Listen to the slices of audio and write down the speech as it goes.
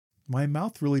My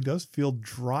mouth really does feel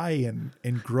dry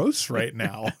and gross right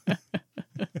now.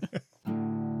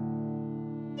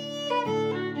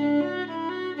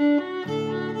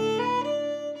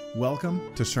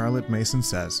 Welcome to Charlotte Mason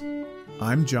Says.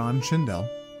 I'm John Schindel,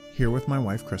 here with my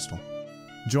wife Crystal.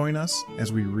 Join us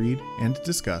as we read and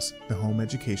discuss the Home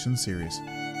Education series.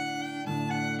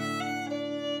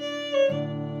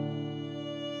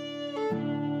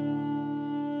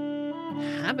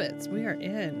 Habits. We are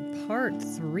in part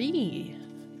 3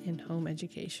 in Home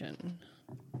Education.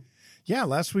 Yeah,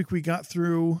 last week we got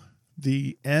through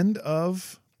the end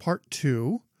of part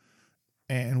 2,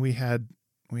 and we had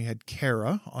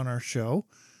Kara on our show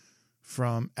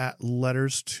from At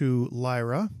Letters to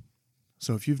Lyra.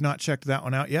 So if you've not checked that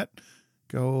one out yet,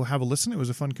 go have a listen. It was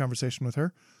a fun conversation with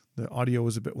her. The audio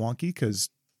was a bit wonky because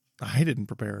I didn't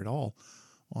prepare at all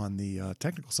on the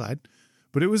technical side,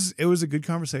 but it was a good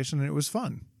conversation and it was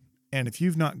fun. And if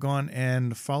you've not gone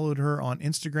and followed her on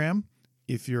Instagram,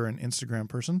 if you're an Instagram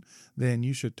person, then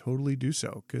you should totally do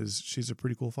so because she's a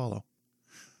pretty cool follow.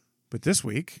 But this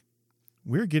week,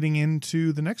 we're getting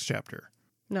into the next chapter.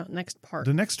 No, next part.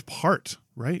 The next part,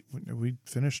 right? We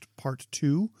finished part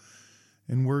 2,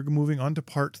 and we're moving on to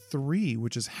part 3,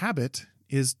 which is Habit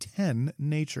is 10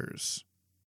 Natures.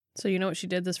 So you know what she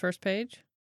did this first page?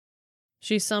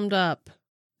 She summed up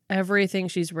everything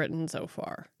she's written so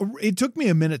far. It took me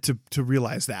a minute to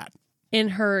realize that. In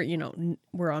her,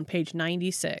 we're on page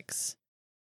 96.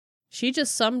 She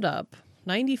just summed up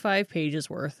 95 pages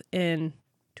worth in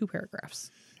 2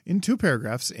 paragraphs. In 2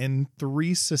 paragraphs, in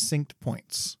 3 succinct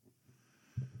points.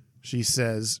 She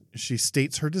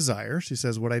states her desire. She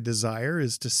says, what I desire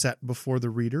is to set before the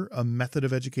reader a method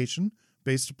of education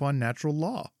based upon natural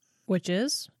law. Which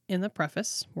is in the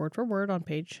preface, word for word, on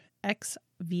page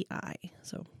XVI.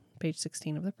 So page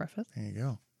 16 of the preface. There you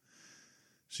go.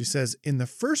 She says, in the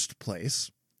first place,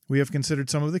 we have considered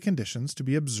some of the conditions to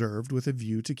be observed with a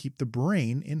view to keep the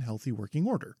brain in healthy working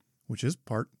order, which is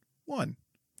part 1.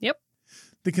 Yep.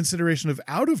 The consideration of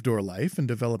out-of-door life and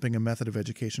developing a method of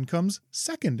education comes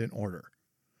second in order,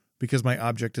 because my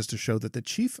object is to show that the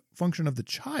chief function of the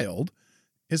child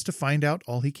is to find out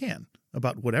all he can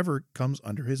about whatever comes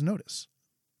under his notice.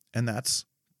 And that's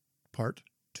part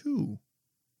 2,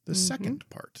 the second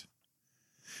part.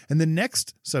 And the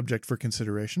next subject for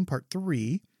consideration, part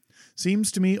 3,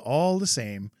 seems to me all the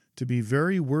same to be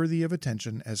very worthy of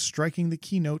attention as striking the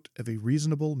keynote of a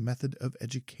reasonable method of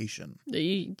education.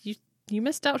 You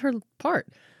missed out her part.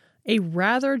 A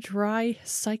rather dry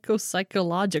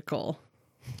psychological.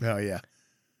 Oh, yeah.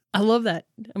 I love that.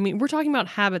 I mean, we're talking about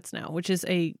habits now, which is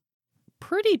a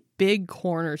pretty big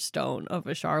cornerstone of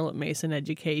a Charlotte Mason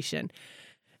education.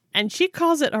 And she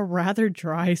calls it a rather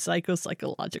dry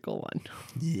psychological one.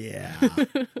 Yeah.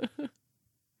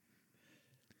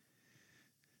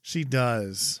 She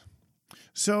does.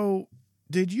 So,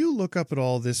 did you look up at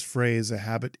all this phrase, a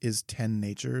habit is 10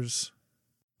 natures?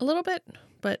 A little bit,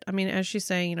 but I mean, as she's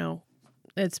saying,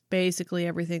 it's basically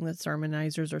everything that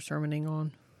sermonizers are sermoning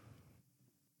on.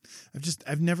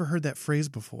 I've never heard that phrase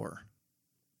before.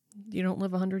 You don't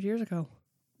live 100 years ago.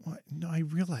 What? No, I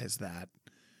realize that.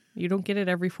 You don't get it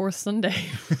every fourth Sunday.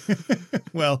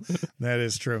 Well, that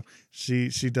is true. She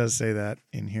does say that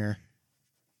in here.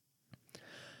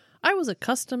 I was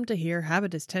accustomed to hear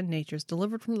habit is 10 natures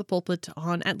delivered from the pulpit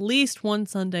on at least one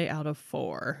Sunday out of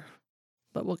 4.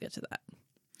 But we'll get to that.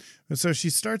 And so she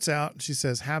starts out, she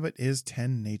says, habit is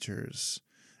 10 natures.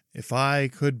 If I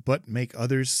could but make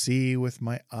others see with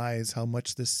my eyes how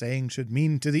much this saying should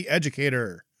mean to the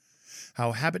educator.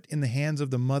 How habit in the hands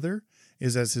of the mother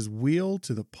is as his wheel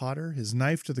to the potter, his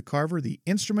knife to the carver, the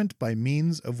instrument by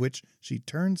means of which she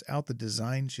turns out the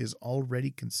design she has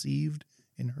already conceived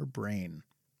in her brain.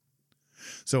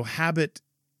 So habit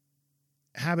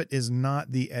is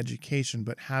not the education,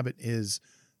 but habit is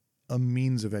a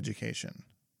means of education,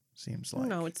 seems like.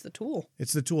 No, it's the tool.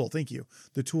 It's the tool, thank you.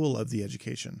 The tool of the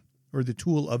education, or the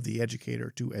tool of the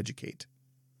educator to educate.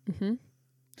 Mm-hmm.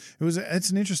 It's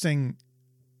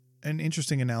an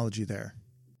interesting analogy there.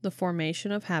 The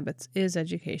formation of habits is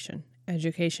education.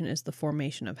 Education is the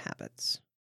formation of habits.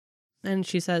 And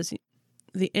she says,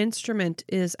 the instrument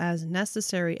is as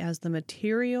necessary as the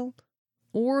material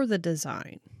or the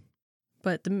design.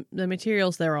 But the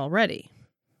material's there already.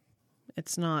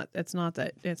 It's not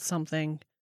that it's something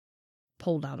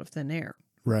pulled out of thin air.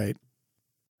 Right.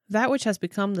 That which has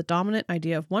become the dominant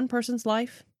idea of one person's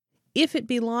life, if it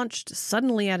be launched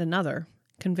suddenly at another,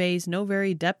 conveys no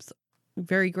very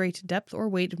great depth or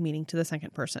weight of meaning to the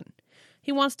second person.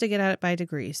 He wants to get at it by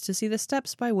degrees, to see the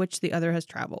steps by which the other has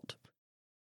traveled.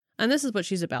 And this is what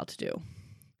she's about to do.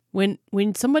 When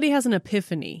somebody has an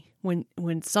epiphany,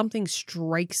 when something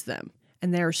strikes them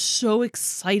and they're so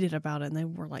excited about it and they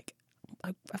were like,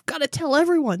 I've got to tell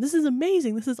everyone, this is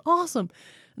amazing, this is awesome.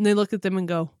 And they look at them and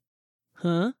go,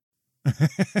 huh?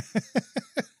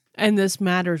 And this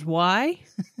matters why?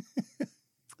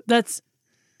 That's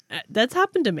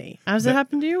happened to me. Has it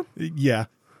happened to you? Yeah.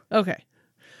 Okay.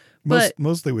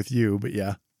 Mostly with you, but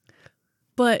yeah.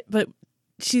 But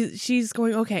she's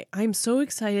going, okay, I'm so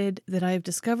excited that I've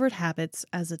discovered habits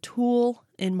as a tool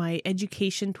in my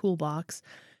education toolbox.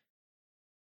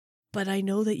 But I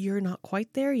know that you're not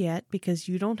quite there yet because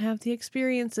you don't have the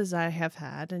experiences I have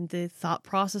had and the thought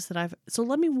process that so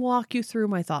let me walk you through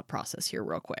my thought process here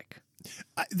real quick.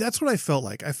 That's what I felt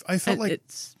like. I felt like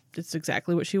it's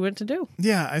exactly what she went to do.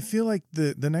 Yeah, I feel like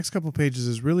the next couple pages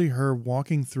is really her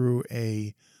walking through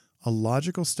a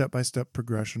logical step-by-step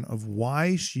progression of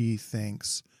why she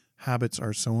thinks habits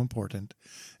are so important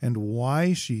and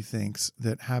why she thinks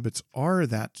that habits are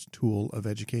that tool of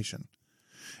education.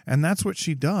 And that's what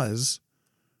she does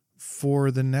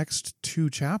for the next 2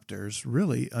 chapters,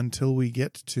 really, until we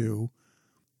get to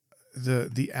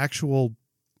the actual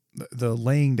the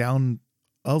laying down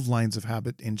of lines of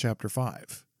habit in chapter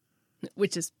 5.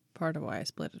 Which is part of why I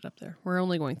split it up there. We're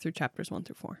only going through chapters 1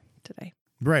 through 4 today.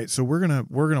 Right. So we're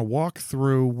gonna walk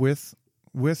through with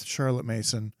Charlotte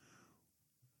Mason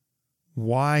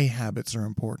why habits are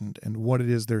important and what it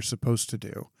is they're supposed to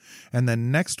do. And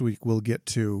then next week we'll get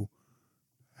to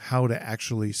how to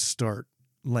actually start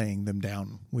laying them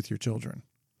down with your children.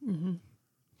 Mm-hmm.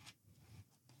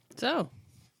 So,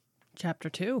 chapter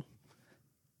 2.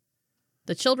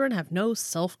 The children have no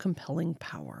self-compelling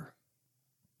power.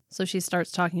 So she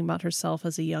starts talking about herself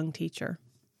as a young teacher,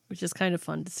 which is kind of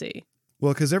fun to see.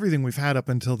 Well, because everything we've had up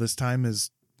until this time is,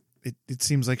 it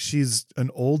seems like she's an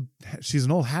old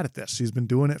hat at this. She's been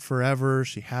doing it forever.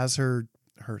 She has her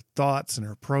thoughts and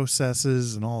her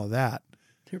processes and all of that.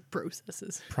 Her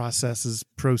processes,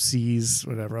 proceeds,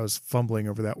 whatever. I was fumbling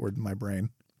over that word in my brain.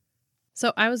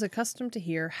 So I was accustomed to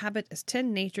hear habit as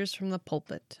 10 natures from the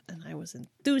pulpit, and I was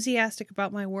enthusiastic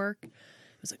about my work. It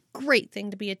was a great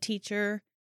thing to be a teacher.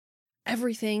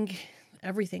 Everything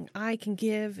I can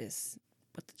give is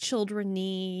what the children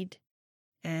need,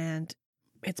 and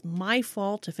it's my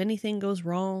fault if anything goes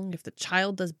wrong, if the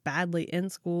child does badly in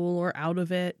school or out of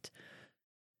it.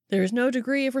 There is no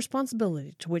degree of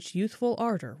responsibility to which youthful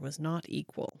ardor was not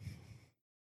equal.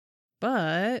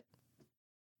 But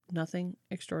nothing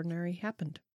extraordinary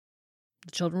happened.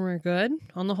 The children were good,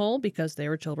 on the whole, because they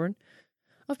were children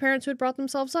of parents who had brought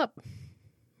themselves up,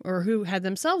 or who had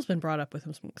themselves been brought up with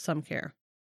some care.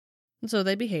 And so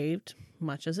they behaved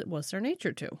much as it was their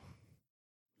nature to.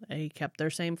 They kept their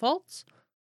same faults,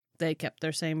 they kept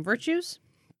their same virtues,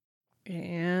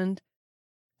 and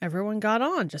everyone got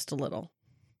on just a little.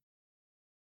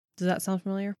 Does that sound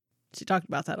familiar? She talked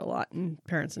about that a lot in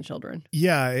Parents and Children.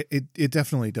 Yeah, it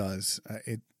definitely does.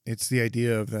 It's the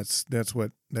idea of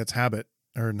that's habit,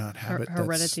 or not habit.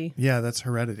 Heredity. That's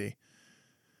heredity.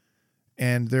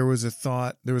 And there was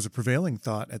a prevailing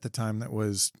thought at the time that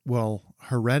was, well,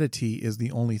 heredity is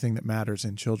the only thing that matters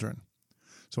in children.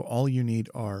 So all you need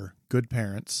are good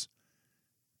parents,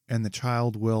 and the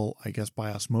child will, I guess, by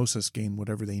osmosis gain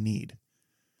whatever they need.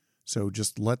 So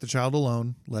just let the child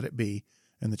alone, let it be,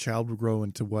 and the child will grow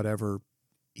into whatever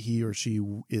he or she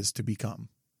is to become.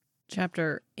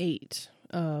 Chapter 8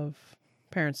 of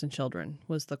Parents and Children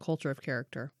was the culture of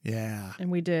character. Yeah.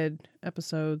 And we did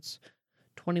episodes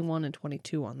 21 and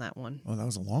 22 on that one. Oh, that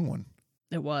was a long one.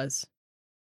 It was.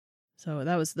 So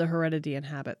that was the heredity and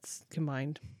habits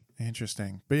combined.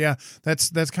 Interesting. But yeah, that's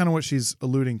kind of what she's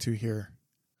alluding to here.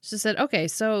 She said, okay,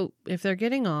 so if they're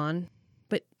getting on,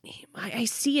 but I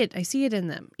see it in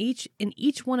them. In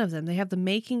each one of them, they have the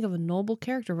making of a noble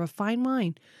character, of a fine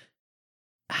mind.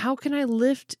 How can I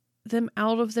lift them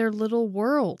out of their little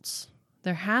worlds?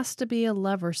 There has to be a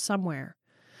lever somewhere.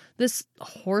 This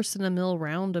horse in a mill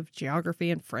round of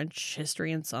geography and French,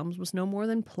 history and sums was no more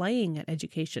than playing at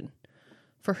education.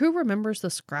 For who remembers the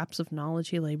scraps of knowledge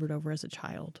he labored over as a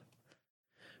child?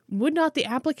 Would not the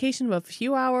application of a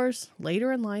few hours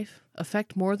later in life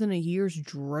affect more than a year's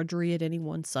drudgery at any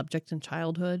one subject in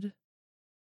childhood?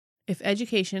 If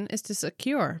education is to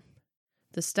secure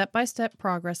the step-by-step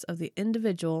progress of the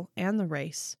individual and the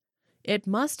race, it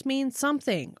must mean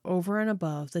something over and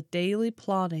above the daily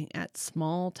plodding at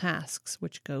small tasks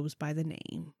which goes by the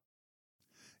name.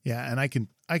 Yeah, and I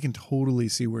can totally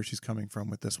see where she's coming from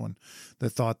with this one. The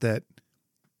thought that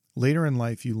later in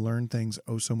life you learn things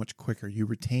so much quicker. You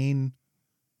retain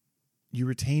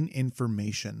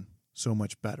information so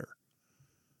much better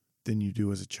than you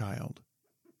do as a child.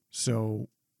 So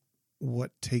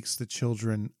what takes the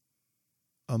children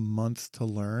a month to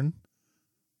learn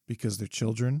because they're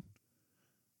children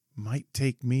might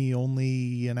take me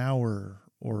only an hour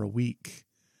or a week.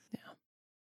 Yeah.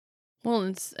 Well,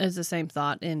 it's the same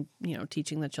thought in,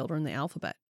 teaching the children the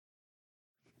alphabet.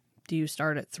 Do you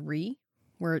start at 3,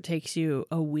 where it takes you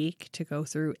a week to go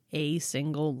through a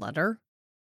single letter?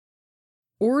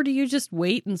 Or do you just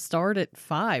wait and start at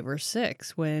 5 or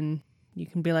 6 when you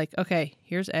can be like, okay,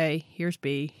 here's A, here's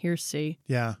B, here's C.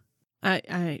 Yeah.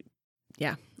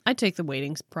 I take the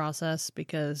waiting process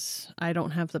because I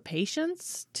don't have the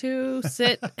patience to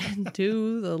sit and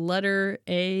do the letter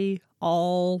A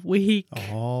all week.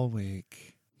 All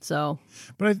week. So,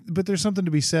 but there's something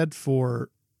to be said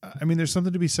for, there's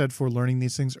something to be said for learning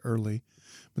these things early,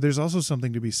 but there's also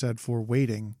something to be said for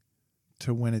waiting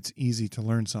to when it's easy to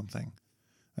learn something.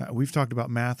 We've talked about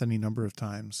math any number of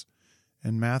times,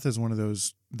 and math is one of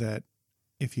those that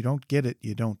if you don't get it,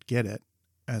 you don't get it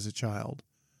as a child.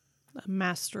 A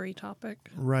mastery topic.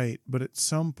 Right, but at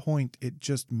some point it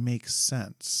just makes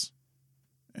sense.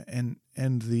 And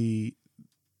the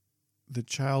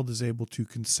child is able to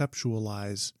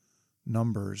conceptualize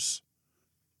numbers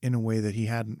in a way that he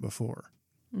hadn't before.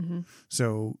 Mm-hmm.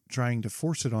 So trying to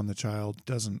force it on the child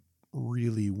doesn't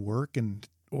really work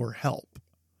or help.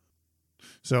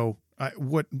 So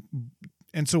what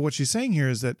she's saying here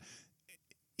is that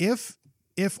if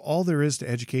all there is to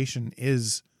education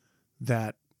is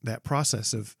that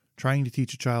process of trying to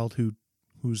teach a child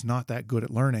who's not that good at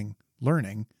learning,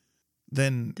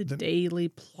 then daily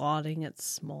plodding at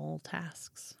small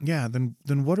tasks. Yeah, then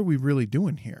what are we really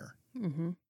doing here?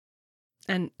 Mm-hmm.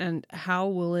 And how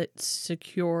will it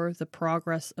secure the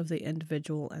progress of the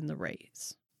individual and the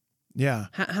race? Yeah.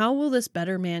 How will this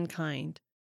better mankind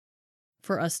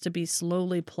for us to be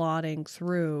slowly plodding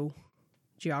through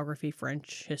geography,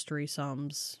 French, history,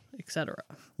 sums, etc.?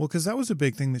 Well, because that was a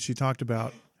big thing that she talked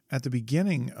about at the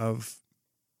beginning of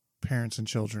Parents and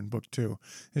Children, Book 2,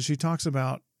 is she talks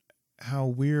about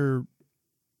how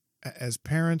as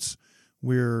parents,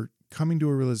 we're coming to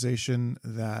a realization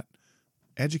that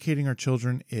educating our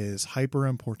children is hyper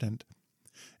important.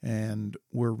 And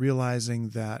we're realizing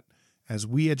that as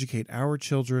we educate our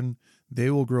children,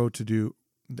 they'll grow up to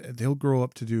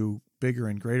do bigger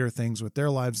and greater things with their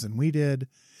lives than we did.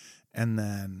 And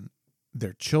then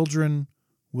their children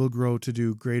will grow to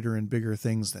do greater and bigger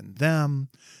things than them.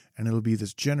 And it'll be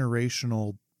this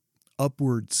generational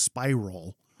upward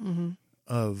spiral Mm-hmm.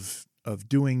 of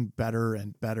doing better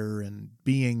and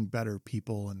being better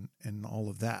people and all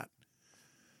of that.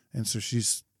 And so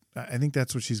I think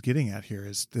that's what she's getting at here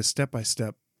is this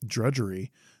step-by-step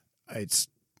drudgery. It's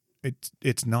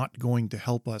not going to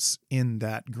help us in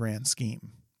that grand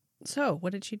scheme. So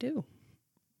what did she do?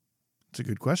 It's a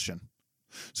good question.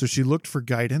 So she looked for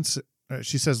guidance.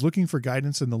 She says, looking for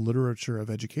guidance in the literature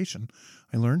of education,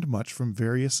 I learned much from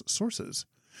various sources,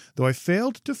 though I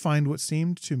failed to find what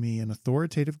seemed to me an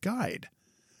authoritative guide.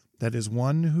 That is,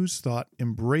 one whose thought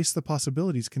embraced the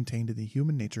possibilities contained in the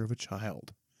human nature of a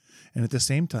child, and at the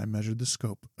same time measured the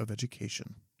scope of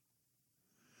education.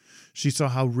 She saw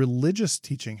how religious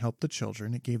teaching helped the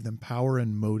children. It gave them power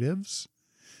and motives.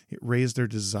 It raised their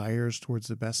desires towards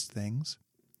the best things.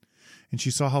 And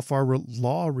she saw how far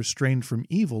law restrained from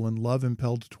evil and love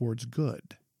impelled towards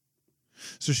good.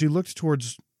 So she looked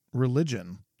towards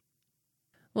religion.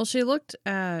 Well, she looked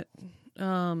at,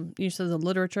 you said the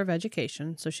literature of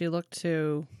education. So she looked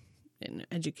to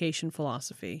education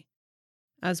philosophy,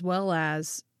 as well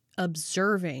as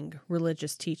observing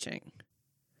religious teaching.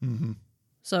 Mm-hmm.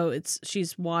 So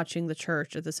she's watching the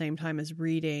church at the same time as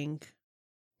reading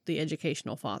the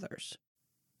educational fathers.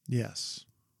 Yes.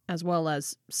 As well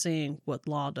as seeing what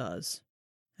law does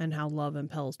and how love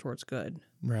impels towards good.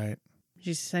 Right.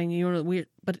 She's saying,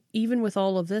 but even with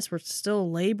all of this, we're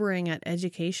still laboring at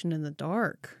education in the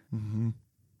dark. Mm-hmm.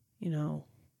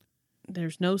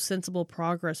 There's no sensible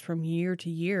progress from year to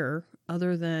year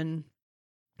other than,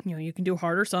 you can do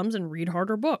harder sums and read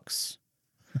harder books.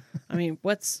 I mean,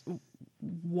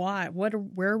 where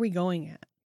are we going at?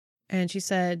 And she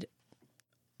said,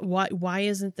 why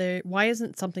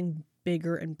isn't something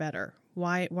bigger and better?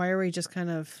 Why are we just kind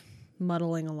of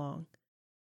muddling along?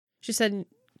 She said,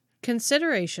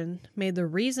 consideration made the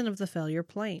reason of the failure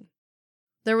plain.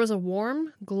 There was a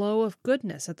warm glow of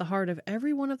goodness at the heart of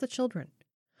every one of the children,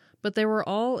 but they were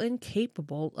all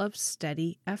incapable of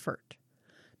steady effort,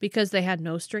 because they had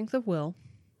no strength of will,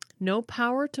 no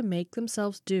power to make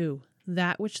themselves do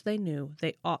that which they knew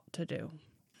they ought to do.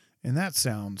 And that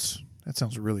sounds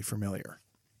really familiar.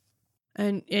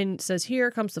 And says,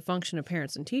 here comes the function of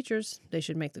parents and teachers. They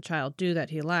should make the child do that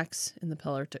he lacks in the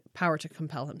power to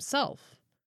compel himself.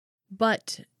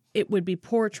 But it would be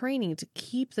poor training to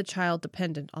keep the child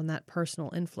dependent on that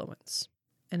personal influence.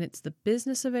 And it's the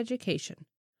business of education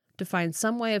to find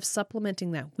some way of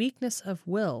supplementing that weakness of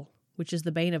will, which is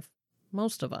the bane of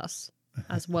most of us,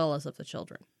 as well as of the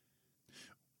children.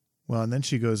 Well, and then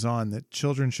she goes on that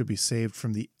children should be saved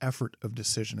from the effort of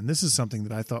decision. And this is something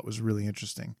that I thought was really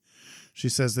interesting. She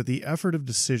says that the effort of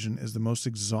decision is the most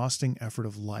exhausting effort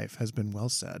of life, has been well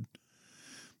said.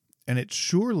 And it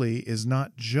surely is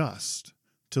not just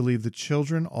to leave the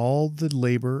children all the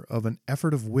labor of an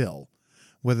effort of will,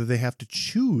 whether they have to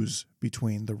choose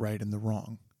between the right and the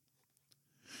wrong.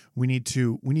 We need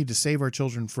to save our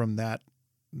children from that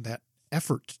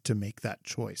effort to make that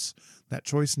choice. That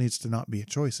choice needs to not be a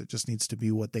choice. It just needs to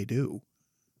be what they do.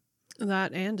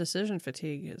 That and decision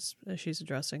fatigue is she's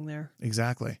addressing there.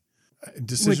 Exactly.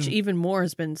 Which even more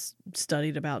has been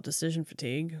studied about decision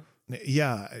fatigue.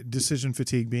 Yeah, decision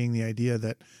fatigue being the idea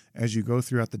that as you go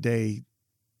throughout the day,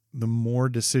 the more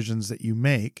decisions that you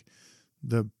make,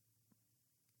 the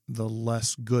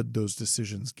less good those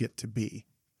decisions get to be.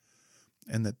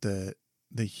 And that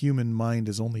the human mind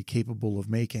is only capable of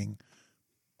making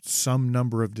some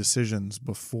number of decisions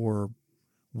before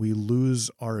we lose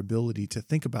our ability to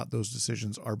think about those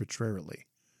decisions arbitrarily.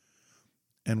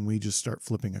 And we just start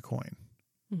flipping a coin.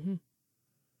 Mm-hmm.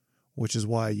 Which is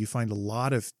why you find a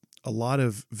lot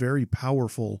of very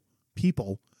powerful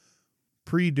people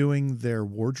pre-doing their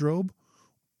wardrobe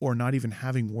or not even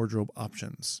having wardrobe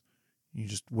options. You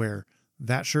just wear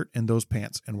that shirt and those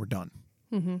pants and we're done.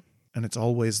 Mm-hmm. And it's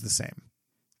always the same.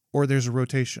 Or there's a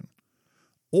rotation.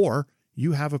 Or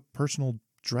you have a personal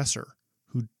dresser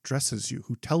who dresses you,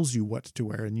 who tells you what to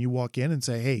wear. And you walk in and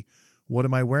say, hey, what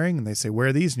am I wearing? And they say,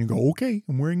 wear these. And you go, okay,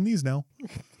 I'm wearing these now.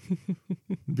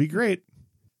 It'd be great.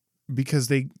 Because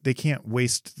they can't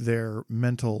waste their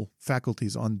mental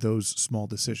faculties on those small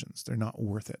decisions. They're not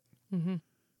worth it. Mm-hmm.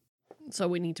 So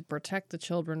we need to protect the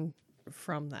children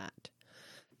from that.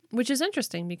 Which is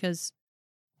interesting because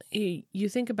you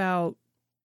think about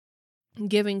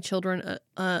giving children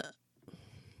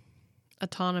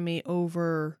autonomy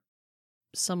over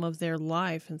some of their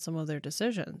life and some of their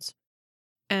decisions.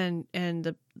 And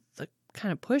the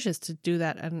kind of push is to do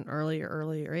that at an earlier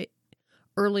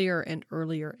and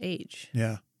earlier age.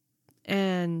 Yeah.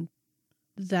 And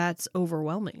that's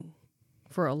overwhelming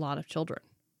for a lot of children.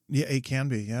 Yeah, it can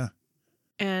be, yeah.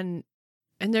 And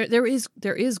there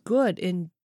is good in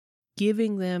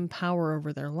giving them power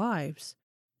over their lives,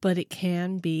 but it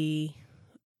can be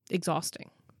exhausting.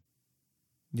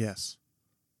 Yes.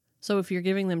 So if you're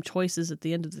giving them choices at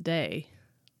the end of the day,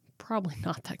 probably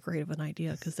not that great of an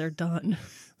idea because they're done.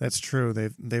 That's true.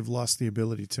 They've lost the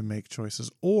ability to make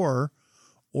choices. Or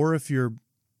if you're,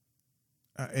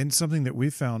 and something that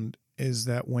we've found is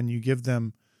that when you give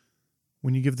them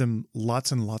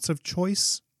lots and lots of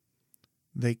choice,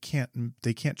 they can't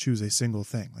choose a single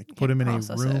thing. Like put them in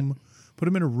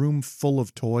a room full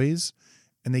of toys,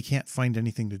 and they can't find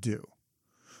anything to do.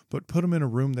 But put them in a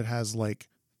room that has like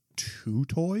 2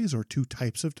 toys or 2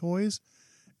 types of toys,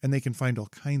 and they can find all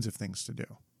kinds of things to do.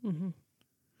 Mm-hmm.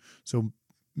 So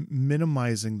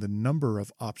minimizing the number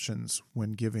of options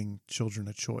when giving children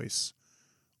a choice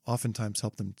oftentimes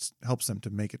helps them to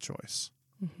make a choice.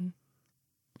 Mm-hmm.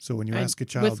 So when you ask a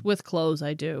child with clothes,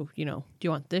 I do. Do you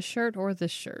want this shirt or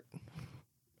this shirt?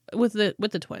 With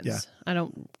the twins, yeah.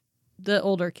 The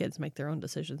older kids make their own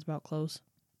decisions about clothes.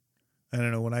 I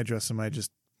don't know. When I dress them, I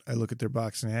look at their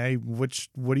box and hey, what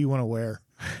do you want to wear?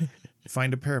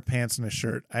 Find a pair of pants and a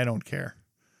shirt. I don't care.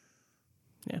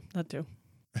 Yeah, that too.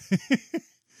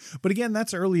 But again,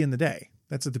 that's early in the day.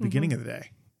 That's at the beginning Mm-hmm. of the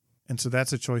day. And so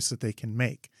that's a choice that they can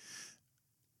make.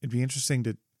 It'd be interesting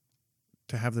to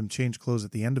have them change clothes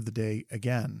at the end of the day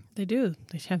again. They do.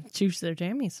 They have to choose their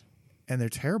jammies. And they're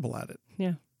terrible at it.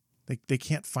 Yeah. They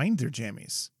can't find their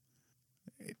jammies.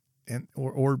 And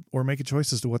or make a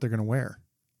choice as to what they're going to wear.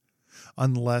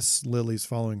 Unless Lily's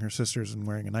following her sisters and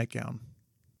wearing a nightgown.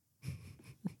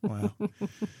 Wow.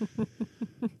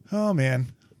 Oh,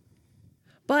 man.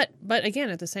 But again,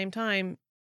 at the same time,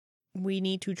 we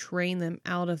need to train them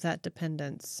out of that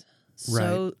dependence,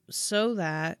 so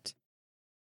that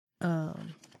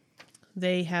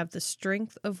they have the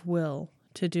strength of will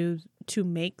to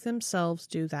make themselves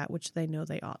do that which they know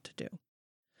they ought to do.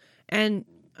 And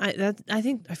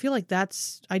I feel like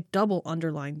I double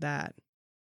underline that,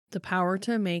 the power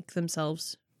to make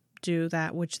themselves do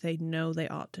that which they know they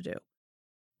ought to do.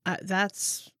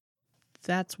 That's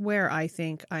where I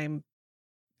think I'm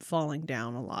falling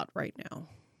down a lot right now.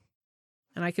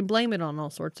 And I can blame it on all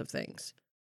sorts of things.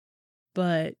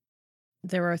 But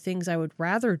there are things I would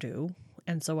rather do,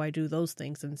 and so I do those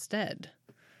things instead.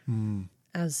 Mm.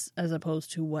 as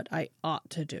opposed to what I ought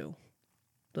to do.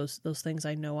 Those things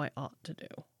I know I ought to do.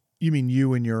 You mean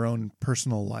you in your own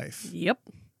personal life? Yep.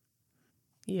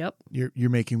 You're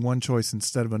making one choice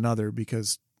instead of another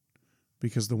because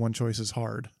the one choice is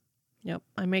hard. Yep.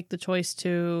 I make the choice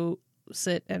to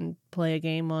sit and play a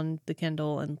game on the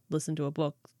Kindle and listen to a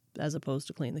book as opposed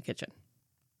to clean the kitchen.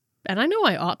 And I know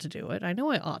I ought to do it. I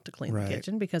know I ought to clean the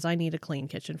kitchen because I need a clean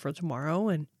kitchen for tomorrow,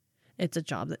 and it's a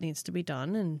job that needs to be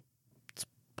done, and it's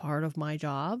part of my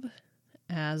job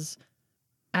as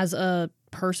a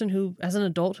person as an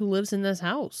adult who lives in this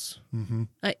house. Mm-hmm.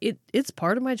 It's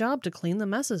part of my job to clean the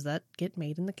messes that get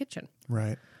made in the kitchen.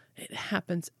 Right. It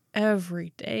happens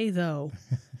every day, though,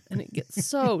 and it gets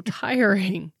so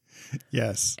tiring.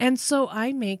 Yes. And so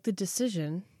I make the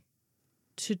decision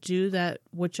to do that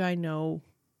which I know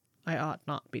I ought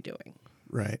not be doing.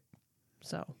 Right.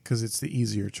 So. Because it's the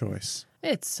easier choice.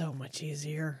 It's so much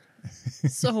easier.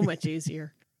 So much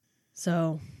easier.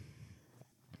 So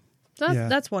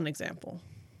that's one example.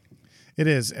 It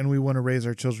is. And we want to raise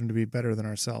our children to be better than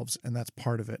ourselves. And that's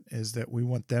part of it, is that we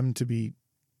want them to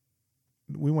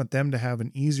have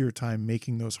an easier time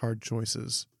making those hard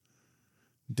choices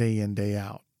day in, day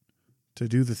out, to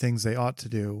do the things they ought to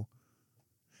do,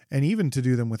 and even to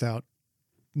do them without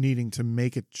needing to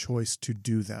make a choice to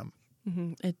do them.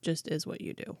 Mm-hmm. It just is what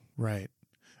you do. Right.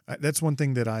 That's one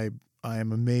thing that I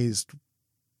am amazed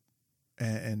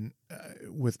and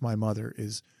with my mother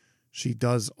is she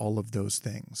does all of those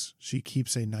things. She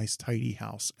keeps a nice, tidy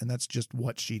house, and that's just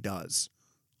what she does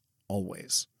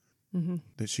always. Mm-hmm.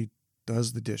 That she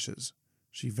does the dishes,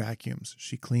 she vacuums,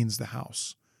 she cleans the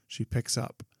house, she picks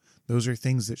up. Those are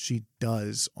things that she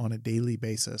does on a daily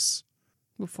basis.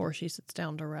 Before she sits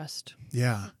down to rest.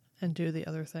 Yeah. And do the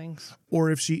other things.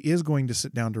 Or if she is going to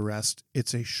sit down to rest,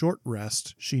 it's a short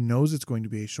rest. She knows it's going to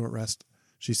be a short rest.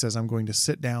 She says, I'm going to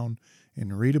sit down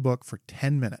and read a book for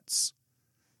 10 minutes.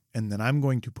 And then I'm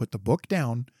going to put the book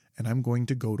down and I'm going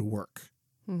to go to work.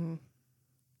 Mm-hmm.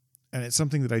 And it's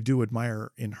something that I do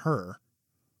admire in her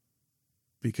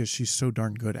because she's so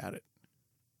darn good at it.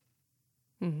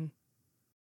 Mm-hmm.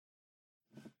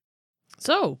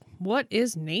 So, what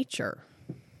is nature?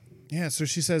 Yeah, so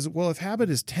she says, well, if habit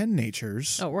is 10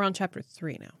 natures. Oh, we're on chapter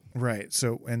 3 now. Right.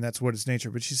 So, and that's what is nature.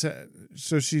 But she said,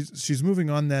 so she's moving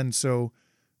on then. So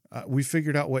we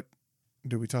figured out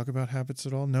did we talk about habits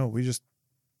at all? No, we're just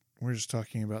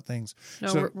talking about things. No,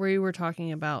 so, we were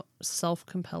talking about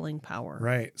self-compelling power.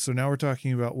 Right. So now we're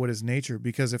talking about what is nature,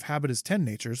 because if habit is 10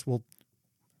 natures, well,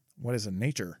 what is a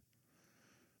nature?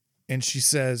 And she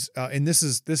says, and this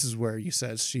is where you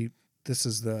says this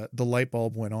is the light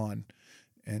bulb went on.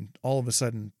 And all of a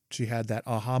sudden, she had that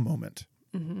aha moment.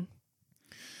 Mm-hmm.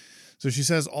 So she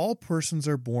says, all persons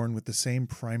are born with the same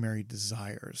primary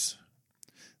desires,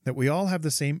 that we all have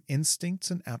the same instincts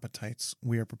and appetites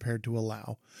we are prepared to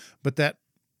allow, but that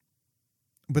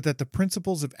the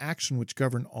principles of action which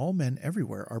govern all men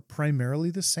everywhere are primarily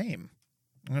the same.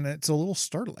 And it's a little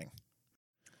startling.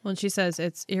 When she says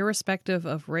it's irrespective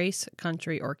of race,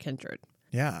 country, or kindred.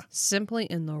 Yeah. Simply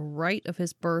in the right of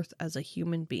his birth as a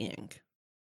human being.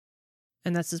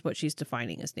 And this is what she's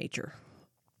defining as nature.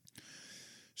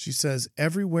 She says,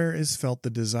 everywhere is felt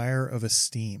the desire of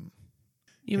esteem.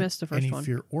 You missed the first one. one. Any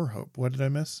fear or hope. What did I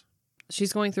miss?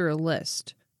 She's going through a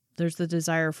list. There's the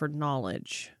desire for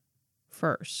knowledge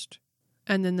first.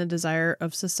 And then the desire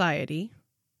of society.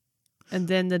 And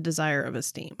then the desire of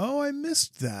esteem. Oh, I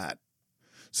missed that.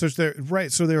 So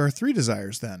there are 3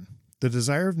 desires then. The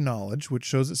desire of knowledge, which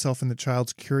shows itself in the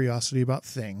child's curiosity about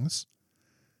things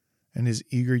and his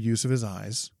eager use of his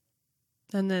eyes.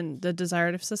 And then the desire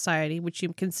of society, which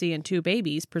you can see in 2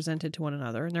 babies presented to one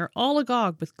another. And they're all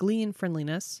agog with glee and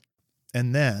friendliness.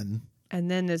 And then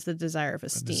there's the desire of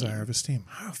esteem. The desire of esteem.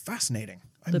 How fascinating.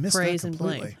 I the missed praise that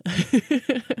completely. And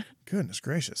blame. Goodness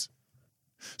gracious.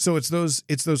 So it's those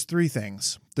 3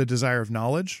 things. The desire of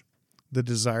knowledge, the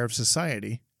desire of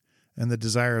society, and the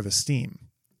desire of esteem.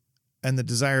 And the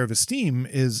desire of esteem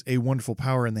is a wonderful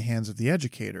power in the hands of the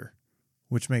educator,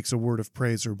 which makes a word of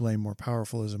praise or blame more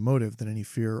powerful as a motive than any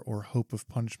fear or hope of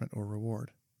punishment or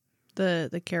reward.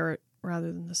 The carrot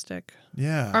rather than the stick.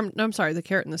 Yeah. I'm sorry, the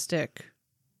carrot and the stick.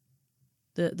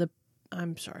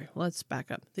 I'm sorry, let's back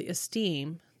up. The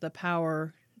esteem, the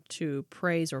power to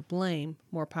praise or blame,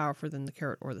 more powerful than the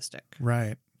carrot or the stick.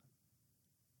 Right.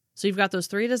 So you've got those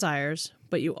 3 desires,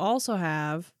 but you also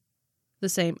have the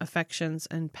same affections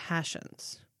and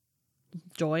passions.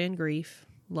 Joy and grief,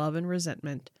 love and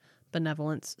resentment,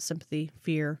 benevolence, sympathy,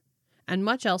 fear, and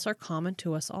much else are common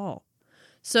to us all.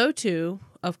 So too,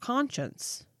 of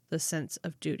conscience, the sense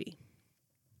of duty.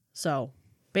 So,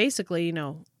 basically,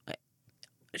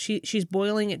 she's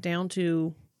boiling it down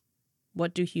to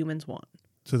what do humans want?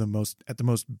 To the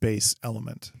most base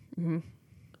element. Mm-hmm.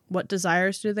 What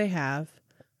desires do they have?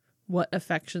 What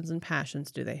affections and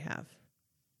passions do they have?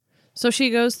 So she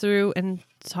goes through and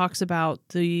talks about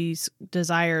these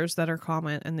desires that are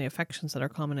common and the affections that are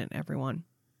common in everyone.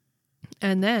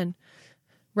 And then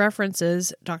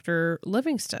references Dr.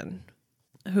 Livingston,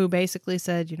 who basically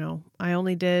said, I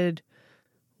only did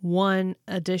one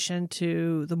addition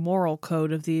to the moral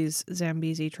code of these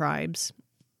Zambezi tribes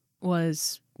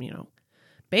was,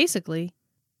 basically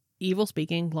evil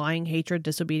speaking, lying, hatred,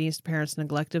 disobedience to parents,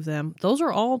 neglect of them. Those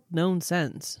are all known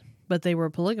sins, but they were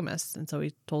polygamists. And so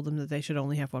he told them that they should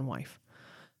only have one wife.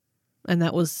 And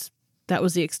that was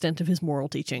the extent of his moral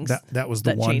teachings. That was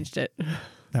the one. That changed it.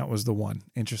 That was the one.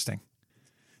 Interesting.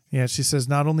 Yeah, she says,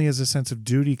 not only is a sense of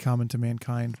duty common to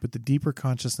mankind, but the deeper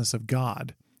consciousness of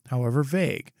God, however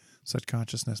vague such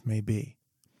consciousness may be.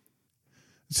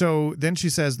 So then she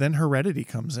says, then heredity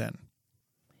comes in.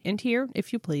 And here,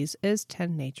 if you please, is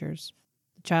 10 natures.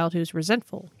 The child who's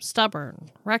resentful,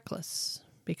 stubborn, reckless,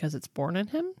 because it's born in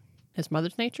him, his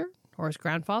mother's nature, or his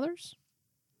grandfather's.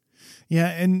 Yeah,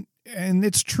 and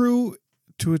it's true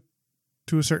to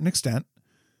a certain extent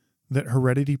that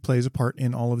heredity plays a part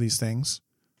in all of these things.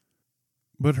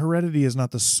 But heredity is not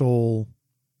the sole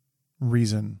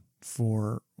reason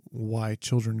for why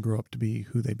children grow up to be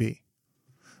who they be.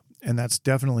 And that's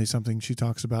definitely something she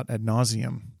talks about ad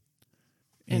nauseum.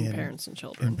 In Parents and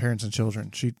Children. In Parents and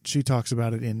Children. She talks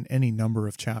about it in any number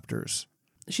of chapters.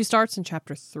 She starts in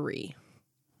chapter 3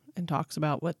 and talks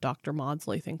about what Dr.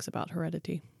 Maudsley thinks about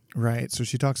heredity. Right. So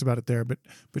she talks about it there, but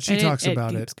she talks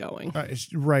about it. Keeps going.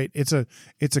 Right. It's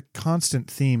a constant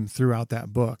theme throughout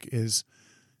that book is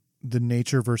the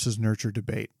nature versus nurture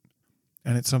debate.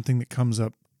 And it's something that comes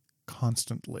up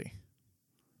constantly.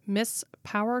 Miss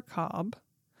Power Cobb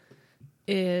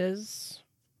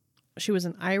she was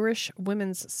an Irish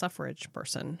women's suffrage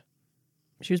person.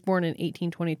 She was born in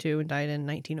 1822 and died in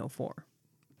 1904.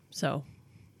 So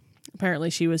apparently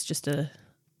she was just a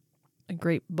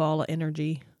great ball of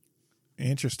energy.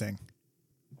 Interesting.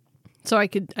 So I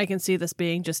can see this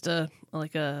being just a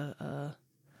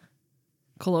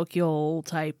colloquial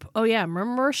type. Oh yeah,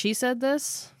 remember she said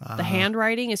this? The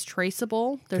handwriting is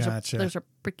traceable. There's a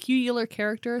peculiar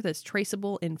character that's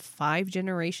traceable in 5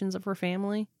 generations of her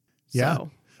family. Yeah.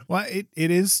 So. Well, it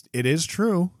is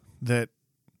true that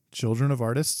children of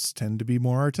artists tend to be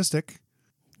more artistic.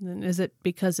 Then is it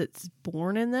because it's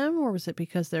born in them, or is it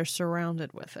because they're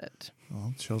surrounded with it?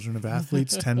 Well, children of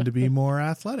athletes tend to be more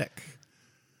athletic.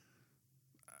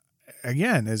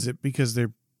 Again, is it because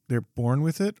they're born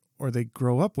with it or they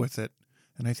grow up with it?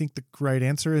 And I think the right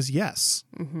answer is yes.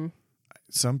 Mm-hmm.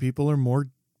 Some people are more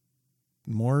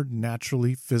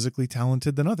naturally physically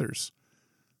talented than others.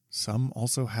 Some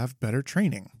also have better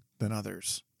training than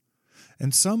others.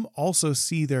 And some also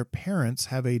see their parents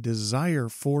have a desire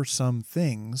for some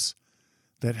things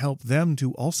that help them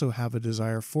to also have a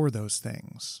desire for those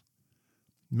things.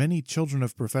 Many children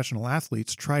of professional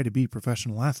athletes try to be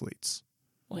professional athletes.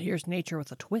 Well, here's nature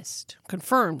with a twist.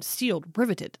 Confirmed, sealed,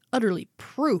 riveted, utterly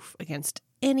proof against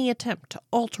any attempt to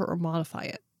alter or modify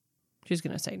it. She's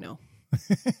going to say no.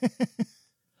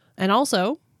 And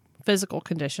also, physical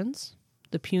conditions.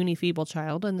 The puny feeble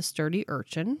child and the sturdy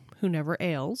urchin, who never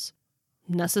ails,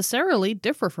 necessarily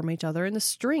differ from each other in the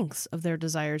strengths of their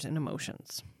desires and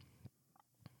emotions.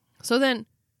 So then,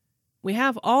 we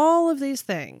have all of these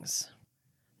things.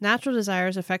 Natural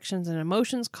desires, affections, and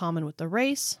emotions common with the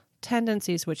race,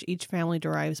 tendencies which each family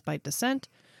derives by descent,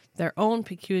 their own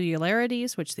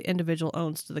peculiarities which the individual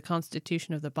owns to the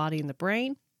constitution of the body and the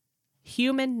brain,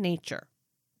 human nature.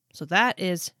 So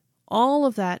all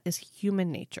of that is human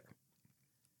nature.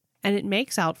 And it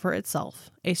makes out for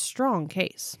itself a strong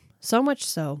case, so much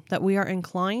so that we are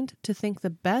inclined to think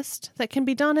the best that can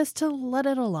be done is to let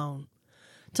it alone,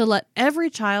 to let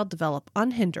every child develop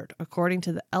unhindered according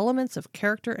to the elements of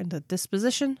character and the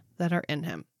disposition that are in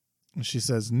him. And she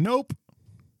says, nope.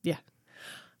 Yeah.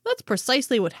 That's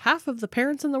precisely what half of the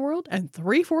parents in the world and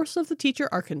 3/4 of the teacher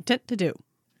are content to do.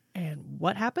 And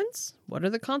what happens? What are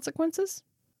the consequences?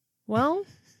 Well,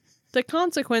 the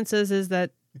consequences is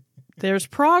that there's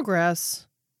progress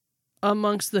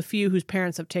amongst the few whose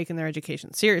parents have taken their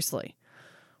education seriously,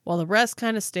 while the rest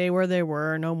kind of stay where they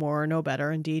were, no more, no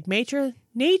better. Indeed,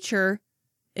 nature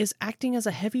is acting as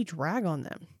a heavy drag on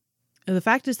them. And the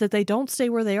fact is that they don't stay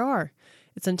where they are.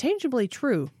 It's unchangeably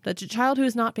true that a child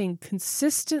who's not being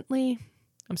constantly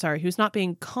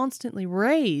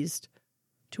raised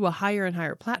to a higher and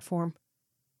higher platform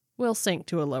will sink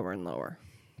to a lower and lower.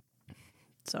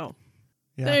 So,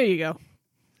 yeah. There you go.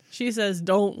 She says,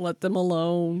 don't let them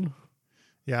alone.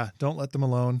 Yeah, don't let them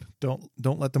alone. Don't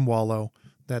let them wallow.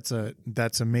 That's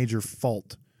a major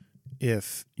fault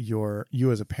if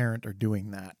you as a parent are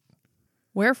doing that.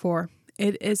 Wherefore,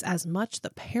 it is as much the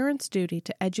parent's duty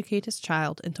to educate his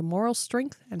child into moral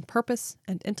strength and purpose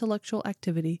and intellectual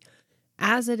activity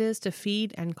as it is to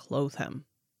feed and clothe him.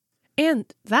 And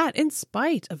that in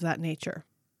spite of that nature,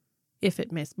 if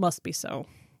it must be so.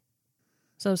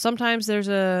 So sometimes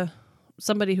there's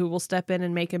somebody who will step in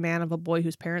and make a man of a boy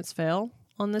whose parents fail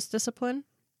on this discipline.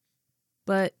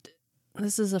 But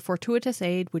this is a fortuitous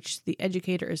aid which the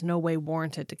educator is no way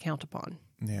warranted to count upon.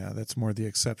 Yeah, that's more the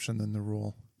exception than the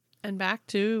rule. And back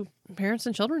to parents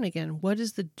and children again. What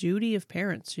is the duty of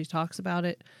parents? She talks about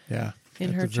it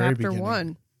in her chapter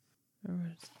 1.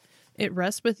 It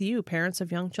rests with you, parents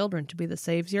of young children, to be the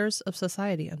saviors of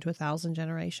society unto 1,000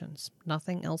 generations.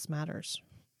 Nothing else matters.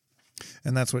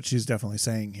 And that's what she's definitely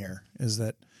saying here, is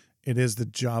that it is the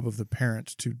job of the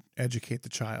parent to educate the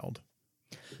child.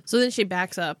 So then she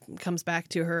backs up, comes back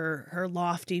to her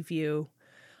lofty view.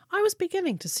 I was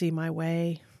beginning to see my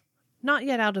way, not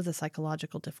yet out of the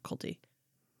psychological difficulty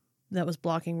that was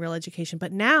blocking real education,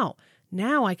 but now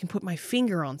I can put my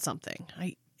finger on something.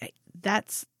 I'm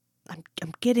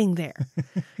getting there.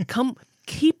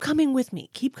 Keep coming with me,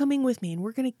 and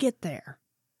we're going to get there.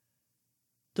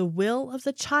 The will of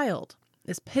the child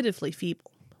is pitifully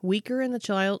feeble, weaker in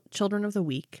the children of the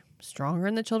weak, stronger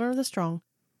in the children of the strong,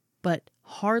 but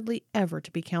hardly ever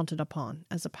to be counted upon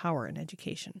as a power in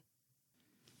education.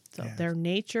 So their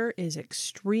nature is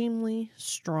extremely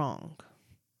strong,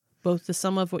 both the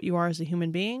sum of what you are as a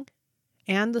human being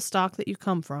and the stock that you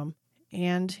come from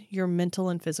and your mental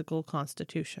and physical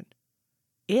constitution.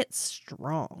 It's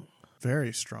strong.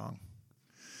 Very strong.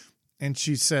 And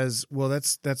she says, well,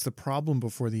 that's the problem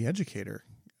before the educator.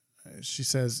 She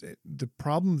says the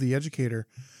problem of the educator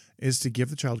is to give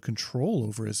the child control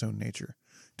over his own nature,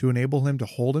 to enable him to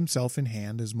hold himself in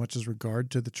hand as much as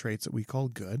regard to the traits that we call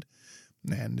good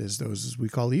and as those as we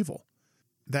call evil.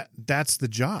 That's the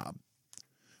job.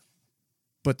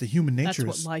 But the human nature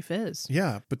That's what life is.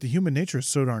 Yeah, but the human nature is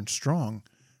so darn strong.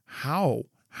 How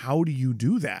do you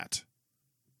do that?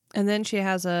 And then she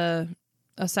has a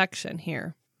section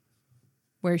here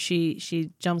where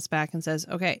she jumps back and says,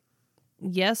 okay,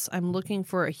 yes, I'm looking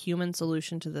for a human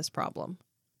solution to this problem.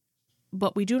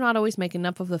 But we do not always make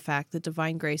enough of the fact that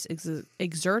divine grace is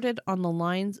exerted on the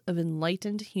lines of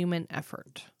enlightened human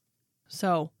effort.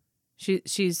 So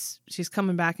she's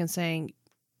coming back and saying,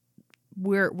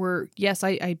 we're yes,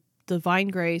 I divine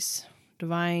grace,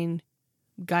 divine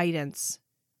guidance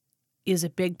is a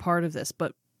big part of this,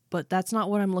 but that's not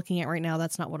what I'm looking at right now.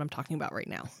 That's not what I'm talking about right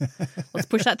now. Let's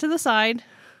push that to the side,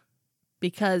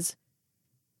 because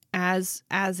as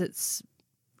it's,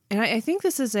 and I think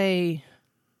this is I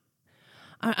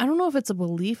don't know if it's a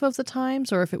belief of the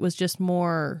times or if it was just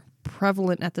more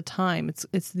prevalent at the time.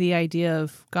 It's the idea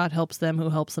of God helps them who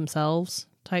helps themselves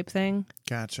type thing.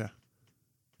 Gotcha.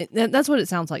 That's what it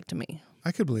sounds like to me.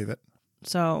 I could believe it.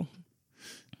 So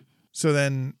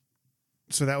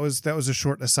that was a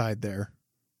short aside there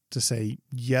to say,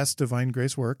 yes, divine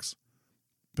grace works,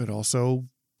 but also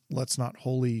let's not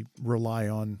wholly rely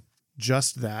on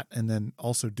just that and then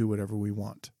also do whatever we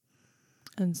want.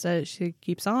 And so she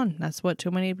keeps on. That's what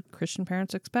too many Christian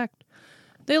parents expect.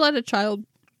 They let a child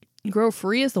grow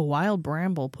free as the wild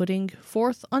bramble, putting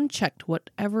forth unchecked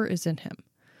whatever is in him.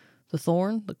 The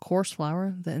thorn, the coarse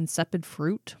flower, the insipid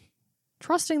fruit,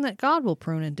 trusting that God will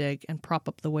prune and dig and prop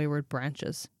up the wayward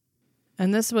branches.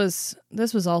 And this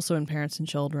was also in Parents and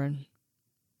Children,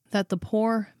 that the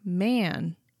poor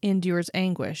man endures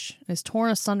anguish, is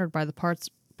torn asunder by the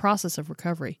process of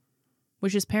recovery,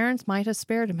 which his parents might have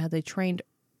spared him had they trained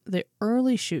the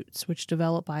early shoots which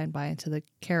develop by and by into the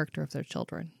character of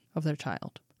their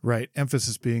child. Right.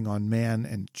 Emphasis being on man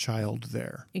and child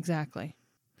there. Exactly.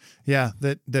 Yeah,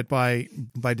 that by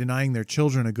denying their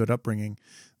children a good upbringing,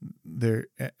 they're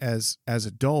as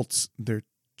adults, their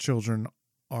children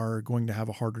are going to have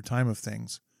a harder time of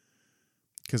things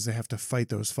because they have to fight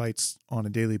those fights on a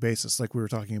daily basis, like we were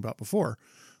talking about before,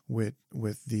 with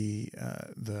the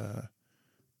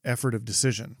effort of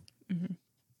decision.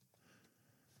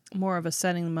 Mm-hmm. More of a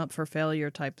setting them up for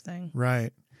failure type thing,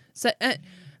 right? So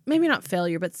maybe not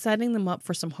failure, but setting them up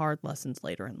for some hard lessons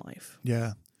later in life.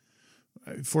 Yeah.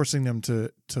 Forcing them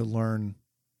to learn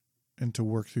and to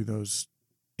work through those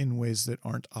in ways that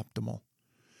aren't optimal.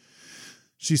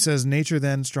 She says, nature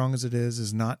then, strong as it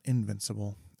is not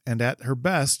invincible. And at her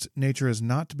best, nature is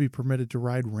not to be permitted to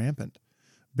ride rampant.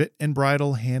 Bit and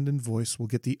bridle, hand and voice will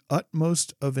get the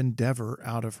utmost of endeavor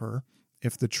out of her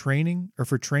if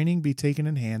for training be taken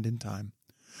in hand in time.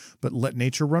 But let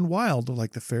nature run wild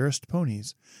like the fairest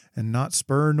ponies, and not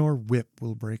spur nor whip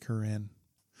will break her in.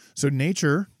 So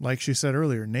nature, like she said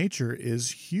earlier, nature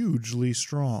is hugely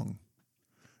strong.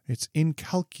 It's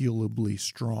incalculably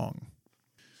strong.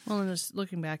 Well, and just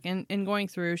looking back and going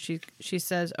through, she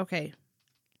says, okay,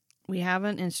 we have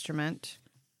an instrument.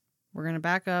 We're going to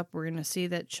back up. We're going to see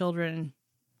that children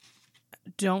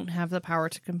don't have the power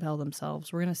to compel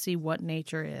themselves. We're going to see what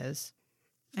nature is.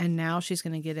 And now she's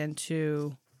going to get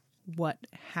into what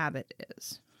habit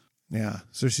is. Yeah.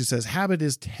 So she says habit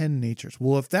is 10 natures.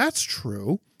 Well, if that's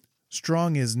true,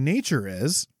 strong as nature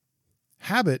is,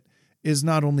 habit is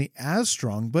not only as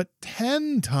strong, but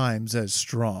 10 times as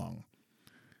strong.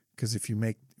 Because if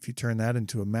you turn that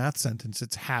into a math sentence,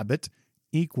 it's habit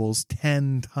equals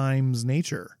 10 times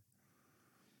nature.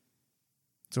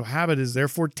 So habit is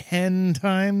therefore 10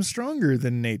 times stronger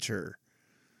than nature.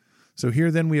 So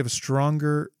here then we have a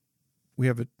stronger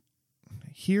than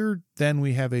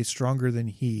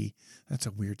he. That's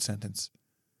a weird sentence.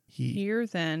 Here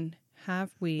then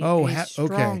have we okay.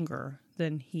 stronger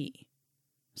than he.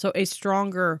 So a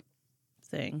stronger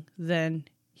thing than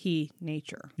he,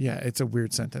 nature. Yeah, it's a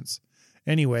weird sentence.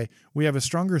 Anyway, we have a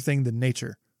stronger thing than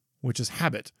nature, which is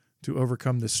habit, to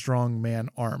overcome the strong man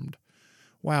armed.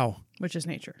 Wow. Which is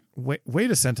nature.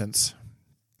 Wait a sentence.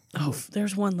 Oh,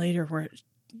 there's one later where,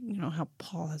 how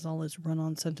Paul has all his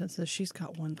run-on sentences. She's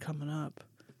got one coming up.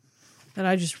 And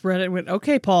I just read it and went,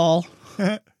 okay, Paul.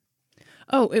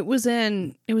 Oh, it was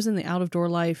in the Out of Door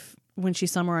Life when she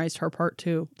summarized her part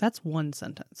 2. That's one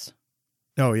sentence.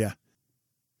 Oh, yeah.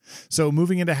 So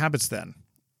moving into habits then.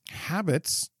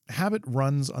 Habit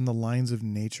runs on the lines of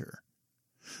nature.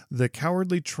 The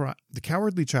cowardly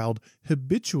child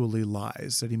habitually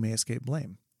lies that he may escape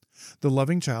blame. The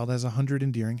loving child has 100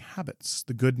 endearing habits.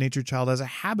 The good-natured child has a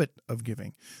habit of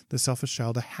giving. The selfish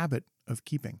child a habit of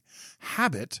keeping.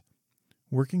 Habit,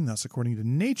 working thus according to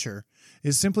nature,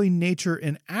 is simply nature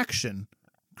in action,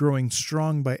 growing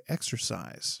strong by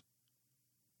exercise.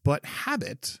 But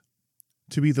habit,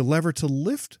 to be the lever to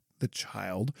lift the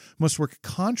child, must work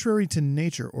contrary to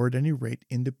nature, or at any rate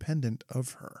independent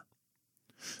of her.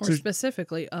 Or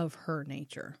specifically of her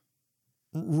nature.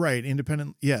 Right,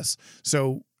 independent, yes.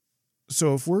 So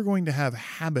if we're going to have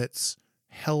habits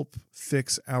help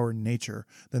fix our nature,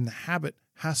 then the habit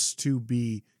has to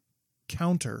be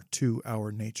counter to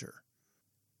our nature.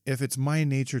 If it's my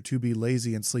nature to be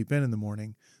lazy and sleep in the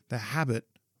morning, the habit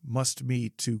must be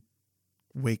to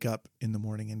wake up in the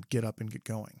morning and get up and get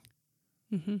going.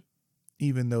 Mm-hmm.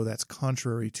 Even though that's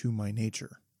contrary to my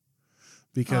nature.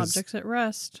 Because objects at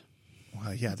rest.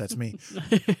 Well, yeah, that's me.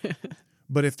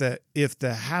 But if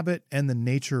the habit and the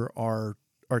nature are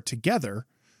together,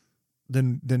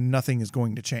 then nothing is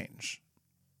going to change.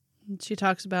 She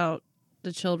talks about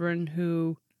the children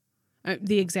who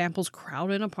the examples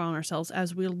crowd in upon ourselves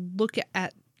as we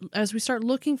start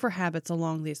looking for habits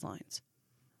along these lines.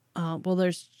 Well,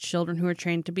 there's children who are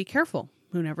trained to be careful,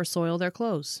 who never soil their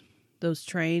clothes. Those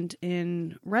trained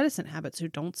in reticent habits who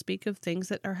don't speak of things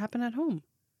that happen at home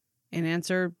and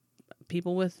answer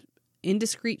people with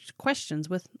indiscreet questions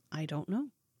with, I don't know.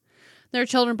 There are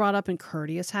children brought up in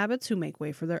courteous habits who make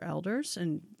way for their elders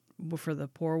and for the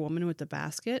poor woman with the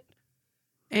basket.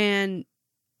 And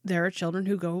there are children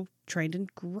who go trained in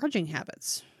grudging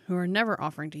habits, who are never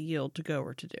offering to yield, to go,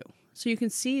 or to do. So you can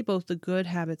see both the good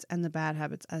habits and the bad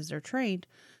habits as they're trained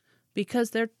because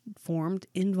they're formed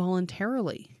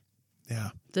involuntarily.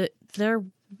 Yeah. There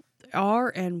are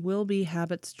and will be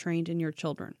habits trained in your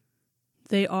children.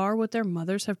 They are what their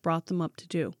mothers have brought them up to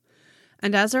do.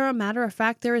 And as a matter of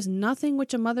fact, there is nothing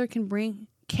which a mother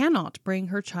cannot bring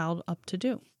her child up to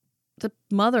do. The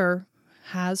mother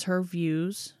has her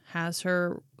views, has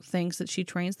her things that she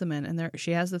trains them in, and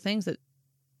she has the things that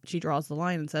she draws the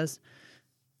line and says,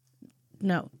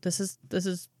 no, this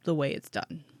is the way it's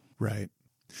done. Right.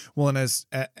 Well, and as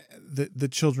the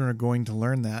children are going to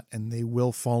learn that, and they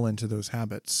will fall into those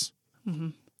habits. Mm-hmm.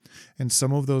 And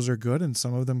some of those are good, and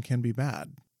some of them can be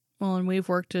bad. Well, and we've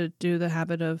worked to do the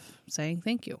habit of saying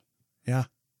thank you. Yeah.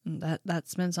 And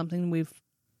that's been something we've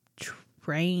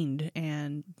trained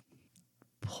and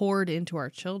poured into our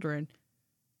children.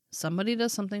 Somebody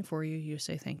does something for you, you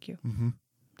say thank you. Mm-hmm.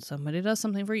 Somebody does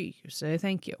something for you, you say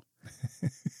thank you.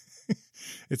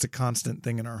 It's a constant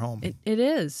thing in our home. It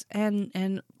is.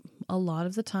 And a lot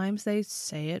of the times they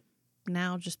say it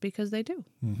now just because they do.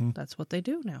 Mm-hmm. That's what they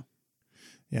do now.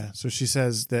 Yeah, so she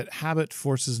says that habit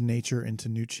forces nature into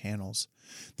new channels.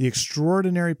 The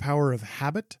extraordinary power of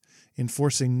habit in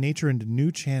forcing nature into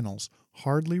new channels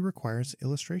hardly requires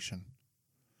illustration.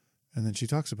 And then she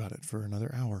talks about it for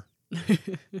another hour.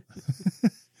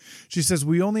 She says,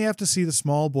 we only have to see the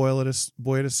small boy at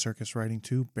a circus riding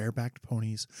 2 barebacked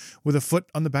ponies with a foot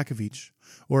on the back of each,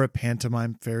 or a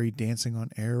pantomime fairy dancing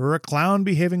on air, or a clown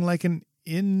behaving like an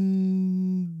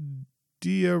India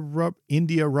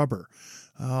rubber.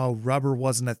 Oh, rubber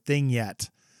wasn't a thing yet.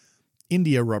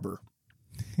 India rubber.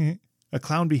 A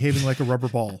clown behaving like a rubber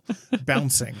ball,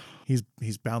 bouncing.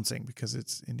 He's bouncing because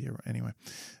it's India anyway.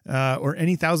 Or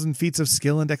any 1,000 feats of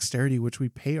skill and dexterity, which we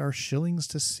pay our shillings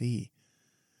to see.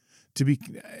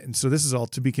 And so this is all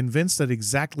to be convinced that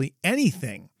exactly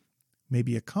anything may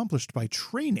be accomplished by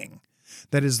training.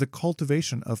 That is the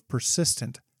cultivation of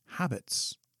persistent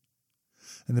habits.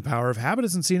 And the power of habit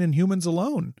isn't seen in humans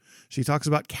alone. She talks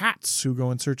about cats who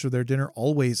go in search of their dinner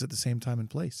always at the same time and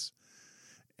place.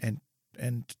 And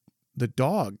the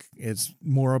dog is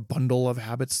more a bundle of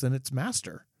habits than its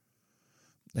master.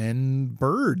 And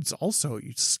birds also.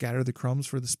 You scatter the crumbs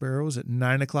for the sparrows at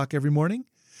 9 o'clock every morning,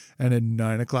 and at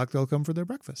 9 o'clock they'll come for their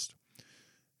breakfast.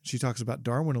 She talks about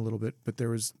Darwin a little bit, but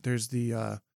there's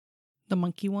the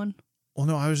monkey one. Well,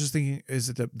 no, I was just thinking, is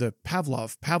it the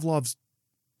Pavlov's?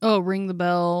 Oh, ring the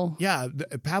bell. Yeah,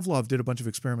 Pavlov did a bunch of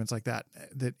experiments like that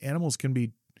animals can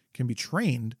be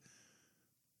trained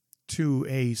to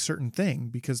a certain thing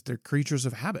because they're creatures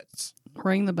of habits.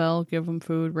 Ring the bell, give them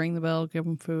food. Ring the bell, give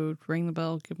them food. Ring the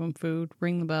bell, give them food.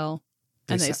 Ring the bell,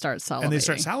 and they start salivating. And they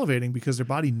start salivating because their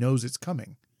body knows it's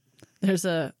coming. There's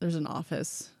an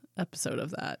Office episode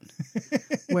of that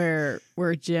where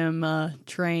Jim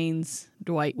trains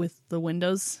Dwight with the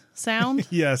Windows sound.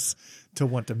 Yes, to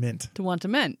want a mint. To want a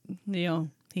mint. You know,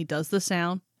 he does the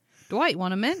sound. Dwight,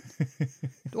 want a mint?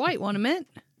 Dwight, want a mint?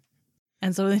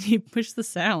 And so then he pushed the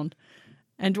sound,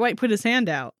 and Dwight put his hand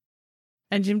out,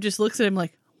 and Jim just looks at him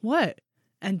like, what?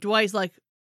 And Dwight's like,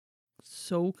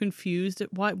 so confused.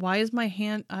 Why is my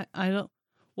hand? I don't.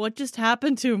 What just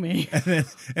happened to me? And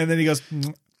then he goes,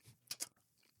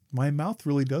 my mouth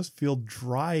really does feel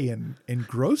dry and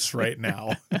gross right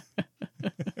now.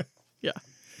 Yeah.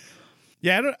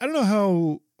 Yeah, I don't know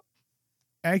how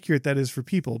accurate that is for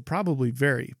people. Probably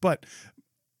very, but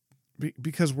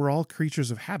because we're all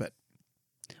creatures of habit.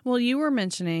 Well, you were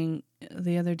mentioning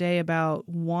the other day about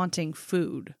wanting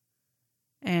food.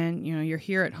 And, you know, you're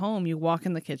here at home, you walk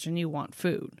in the kitchen, you want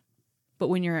food. But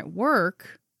when you're at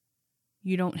work,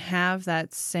 you don't have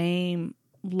that same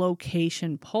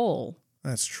location pull.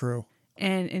 That's true.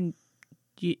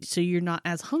 So you're not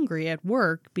as hungry at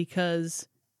work because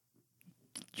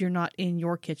you're not in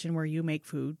your kitchen where you make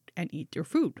food and eat your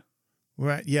food.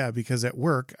 Right. Yeah, because at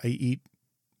work I eat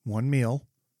one meal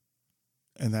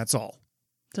and that's all.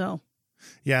 So,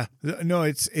 yeah, no,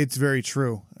 it's very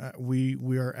true. We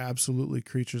are absolutely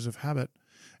creatures of habit,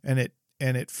 and it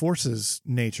forces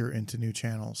nature into new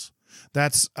channels.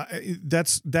 That's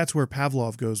where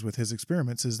Pavlov goes with his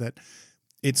experiments, is that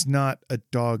it's not a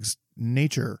dog's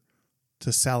nature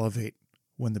to salivate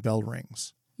when the bell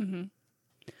rings.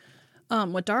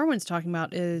 Mm-hmm. What Darwin's talking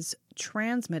about is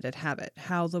transmitted habit.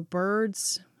 How the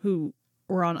birds who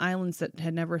were on islands that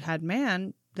had never had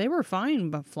man, they were fine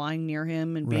by flying near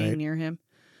him and being near him.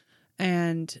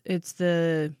 And it's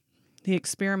the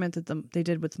experiment that they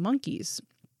did with monkeys,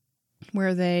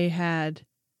 where they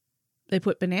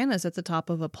put bananas at the top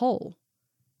of a pole,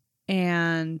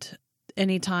 and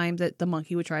anytime that the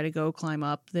monkey would try to go climb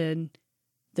up, then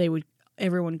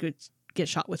everyone could get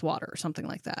shot with water or something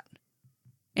like that.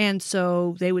 And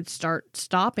so they would start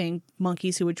stopping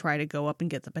monkeys who would try to go up and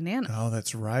get the banana. Oh,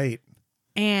 that's right.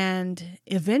 And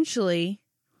eventually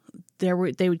they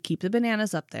would keep the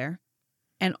bananas up there,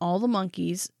 and all the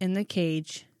monkeys in the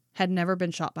cage had never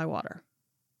been shot by water.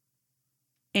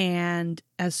 And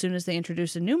as soon as they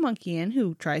introduce a new monkey in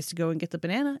who tries to go and get the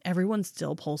banana, everyone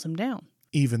still pulls him down.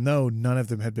 Even though none of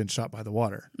them had been shot by the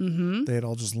water. Mm-hmm. They had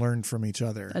all just learned from each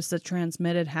other. That's the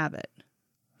transmitted habit.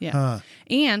 Yeah. Huh.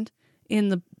 And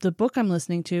in the book I'm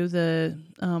listening to, the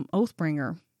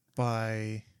Oathbringer.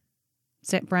 By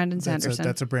Brandon Sanderson.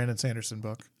 That's a Brandon Sanderson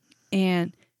book.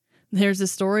 And there's a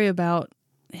story about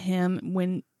him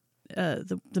when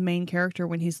the main character,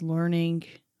 when he's learning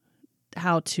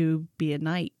how to be a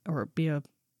knight or be a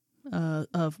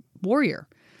warrior,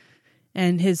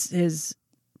 and his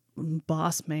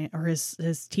boss man or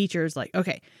his teacher is like,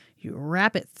 okay, you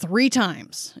wrap it 3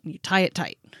 times and you tie it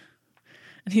tight.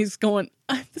 And he's going,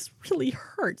 this really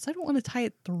hurts. I don't want to tie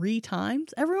it 3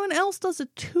 times. Everyone else does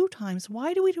it 2 times.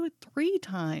 Why do we do it 3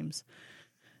 times?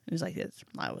 And he's like,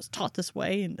 I was taught this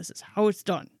way, and this is how it's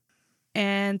done.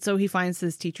 And so he finds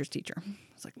his teacher's teacher.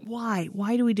 It's like, why?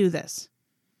 Why do we do this?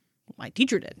 Well, my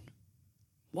teacher did.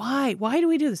 Why? Why do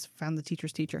we do this? Found the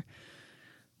teacher's teacher.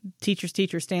 Teacher's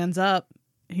teacher stands up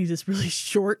he's this really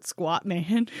short, squat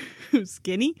man who's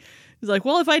skinny. He's like,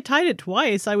 well, if I tied it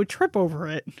twice, I would trip over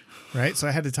it. Right. So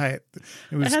I had to tie it.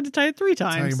 I had to tie it 3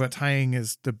 times. Talking about tying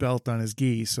the belt on his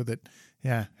gi so that,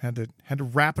 had to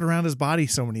wrap it around his body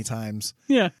so many times.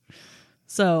 Yeah.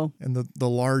 So. And the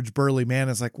large burly man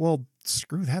is like, well,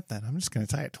 screw that then. I'm just going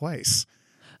to tie it twice.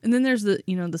 And then there's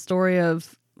the story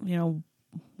of,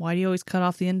 why do you always cut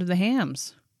off the end of the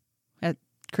hams at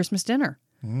Christmas dinner?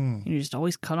 You just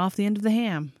always cut off the end of the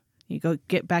ham. You go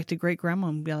get back to great grandma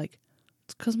and be like,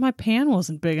 it's because my pan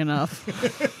wasn't big enough.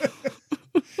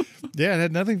 Yeah, it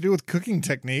had nothing to do with cooking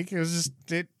technique. It was just,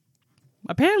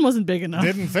 my pan wasn't big enough.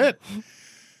 Didn't fit.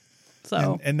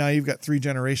 So and now you've got 3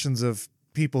 generations of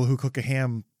people who cook a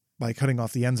ham by cutting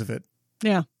off the ends of it.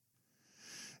 Yeah.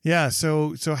 Yeah,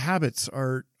 so habits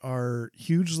are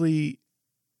hugely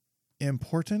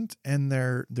important, and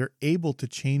they're able to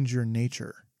change your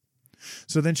nature.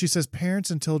 So then she says parents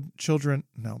and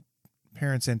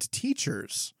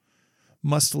teachers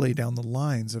must lay down the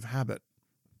lines of habit.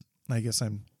 I guess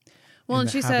I'm in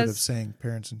the habit of saying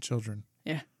parents and children.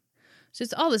 Yeah. She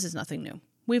says, all this is nothing new.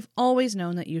 We've always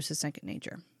known that use is second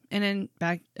nature. And then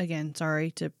back again, sorry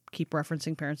to keep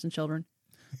referencing parents and children,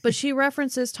 but she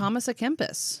references Thomas à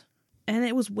Kempis. And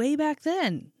it was way back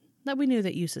then that we knew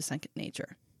that use is second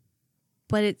nature.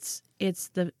 But it's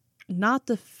not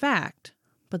the fact,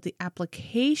 but the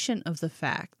application of the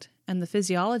fact and the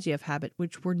physiology of habit,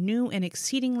 which were new and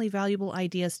exceedingly valuable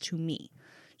ideas to me.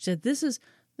 She said, this is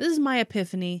my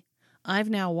epiphany. I've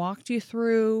now walked you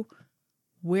through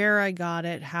where I got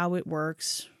it, how it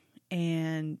works,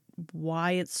 and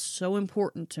why it's so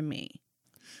important to me.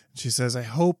 She says, I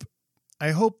hope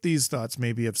these thoughts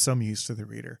may be of some use to the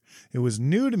reader. It was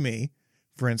new to me,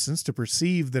 for instance, to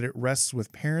perceive that it rests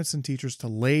with parents and teachers to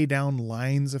lay down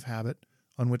lines of habit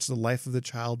on which the life of the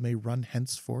child may run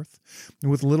henceforth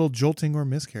with little jolting or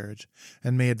miscarriage,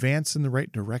 and may advance in the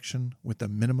right direction with the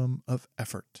minimum of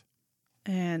effort.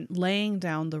 And laying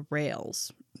down the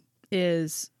rails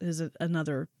is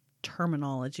another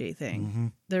terminology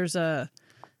thing. Mm-hmm.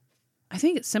 I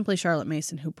think it's simply Charlotte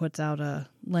Mason who puts out a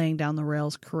laying down the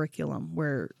rails curriculum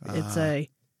where it's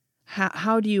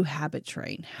how do you habit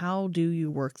train? How do you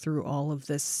work through all of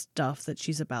this stuff that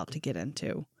she's about to get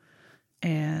into?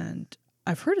 And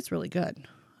I've heard it's really good.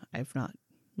 I've not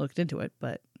looked into it,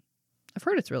 but I've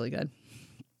heard it's really good.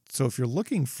 So if you're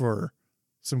looking for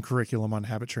some curriculum on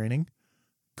habit training,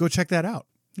 go check that out.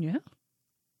 Yeah.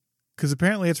 Because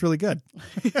apparently it's really good.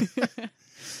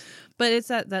 But it's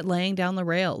that laying down the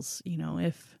rails,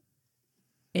 if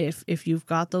you've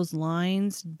got those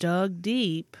lines dug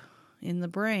deep in the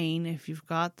brain, if you've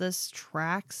got this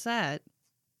track set,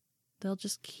 they'll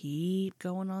just keep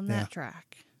going on that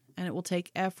track. And it will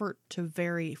take effort to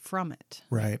vary from it.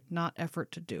 Right. Not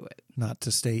effort to do it. Not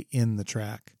to stay in the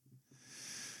track.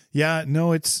 Yeah,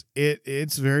 no, it's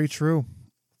very true.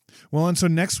 Well, and so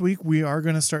next week we are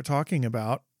going to start talking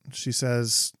about, she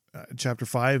says, chapter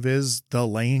 5 is the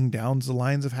laying down the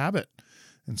lines of habit.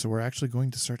 And so we're actually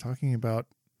going to start talking about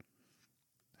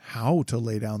how to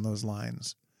lay down those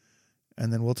lines.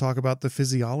 And then we'll talk about the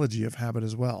physiology of habit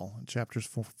as well, chapters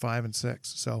 4, 5, and 6.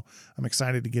 So I'm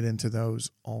excited to get into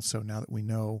those also now that we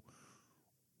know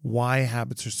why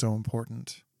habits are so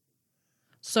important.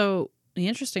 So the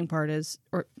interesting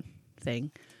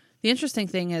thing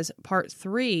is part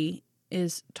 3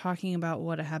 is talking about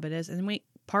what a habit is. And then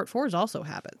part 4 is also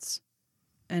habits.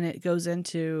 And it goes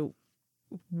into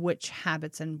which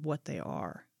habits and what they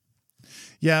are.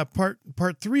 Yeah, part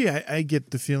 3, I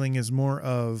get the feeling is more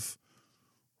of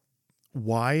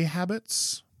why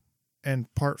habits, and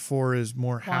part 4 is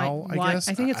more how, I guess.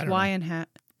 I think it's why and how.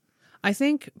 I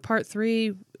think part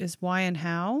 3 is why and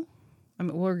how. I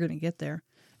mean, we're going to get there.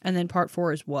 And then part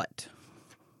 4 is what.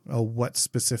 Oh, what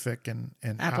specific and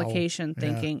application, how.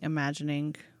 Thinking,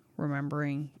 imagining,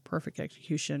 remembering, perfect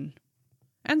execution,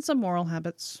 and some moral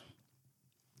habits.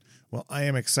 Well, I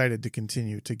am excited to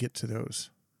continue to get to those.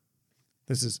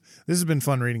 This has been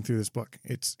fun reading through this book.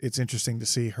 It's interesting to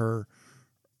see her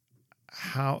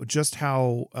how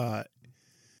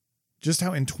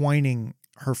entwining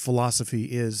her philosophy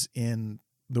is in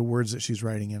the words that she's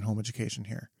writing in Home Education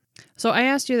here. So I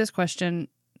asked you this question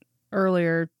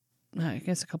earlier, I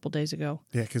guess a couple days ago.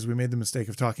 Yeah, because we made the mistake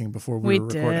of talking before we were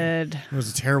recording. Did. It was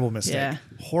a terrible mistake. Yeah.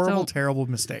 Terrible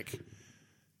mistake.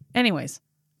 Anyways,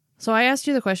 so I asked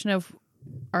you the question of,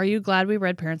 are you glad we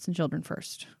read Parents and Children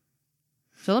first?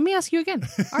 So let me ask you again.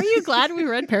 Are you glad we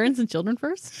read Parents and Children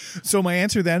first? So my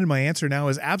answer then and my answer now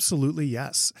is absolutely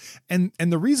yes. And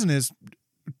the reason is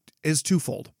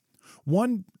twofold.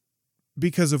 One,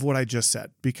 because of what I just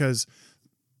said, because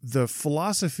the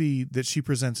philosophy that she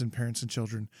presents in Parents and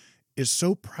Children is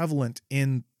so prevalent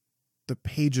in the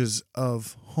pages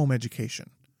of Home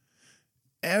Education.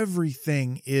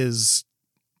 Everything is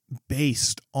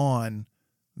based on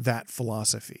that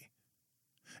philosophy.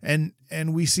 And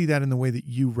we see that in the way that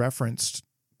you referenced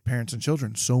Parents and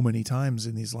Children so many times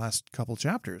in these last couple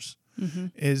chapters. Mm-hmm.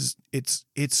 Is it's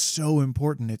so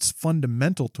important. It's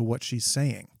fundamental to what she's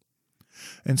saying.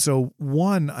 And so,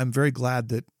 one, I'm very glad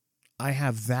that I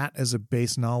have that as a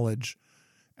base knowledge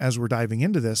as we're diving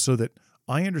into this, so that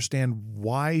I understand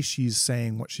why she's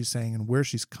saying what she's saying and where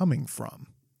she's coming from,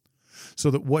 so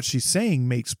that what she's saying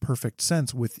makes perfect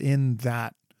sense within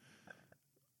that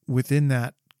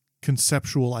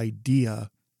conceptual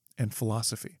idea and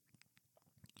philosophy.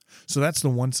 So that's the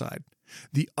one side.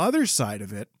 The other side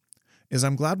of it is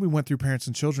I'm glad we went through Parents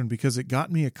and Children, because it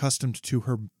got me accustomed to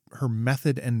her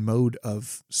method and mode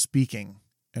of speaking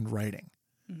and writing.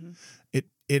 Mm-hmm.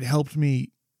 It helped me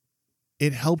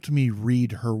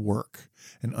read her work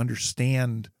and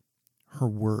understand her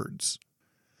words.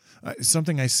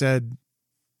 Something I said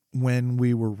when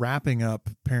we were wrapping up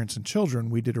Parents and Children,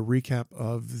 we did a recap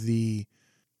of the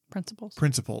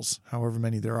principles, however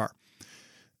many there are.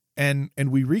 And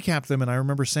we recapped them, and I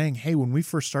remember saying, hey, when we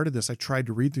first started this, I tried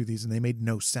to read through these and they made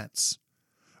no sense.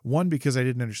 One, because I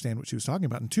didn't understand what she was talking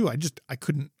about, and two, I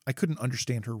couldn't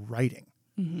understand her writing.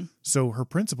 Mm-hmm. So her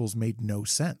principles made no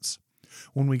sense.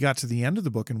 When we got to the end of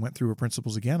the book and went through her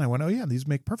principles again, I went, oh yeah, these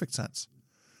make perfect sense,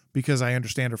 because I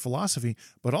understand her philosophy,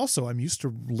 but also I'm used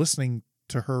to listening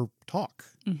to her talk.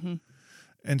 Mm-hmm.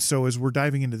 And so as we're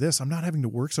diving into this, I'm not having to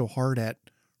work so hard at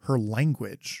her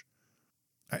language.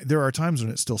 There are times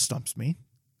when it still stumps me,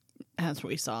 as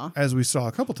we saw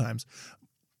a couple times,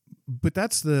 but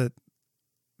that's the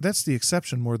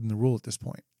exception more than the rule at this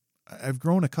point. I've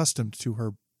grown accustomed to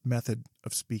her method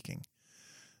of speaking,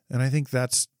 and I think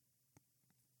that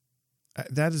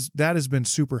has been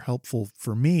super helpful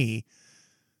for me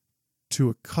to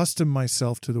accustom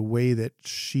myself to the way that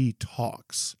she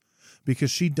talks,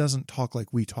 because she doesn't talk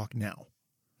like we talk now.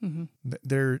 Mm-hmm.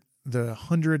 The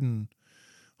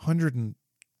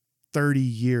 130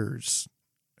 years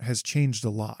has changed a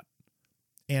lot,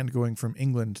 and going from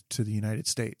England to the United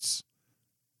States.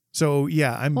 So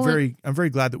yeah, I'm very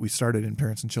glad that we started in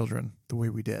Parents and Children the way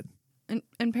we did.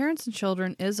 And Parents and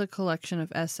Children is a collection of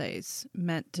essays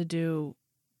meant to do.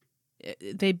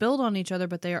 They build on each other,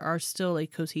 but they are still a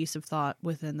cohesive thought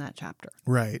within that chapter.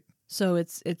 Right. So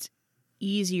it's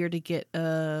easier to get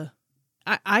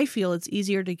I feel it's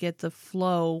easier to get the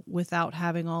flow without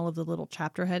having all of the little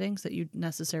chapter headings that you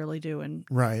necessarily do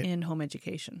in Home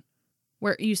Education,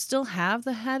 where you still have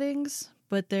the headings,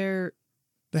 but the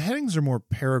headings are more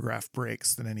paragraph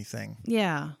breaks than anything.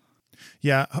 Yeah.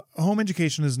 Yeah. Home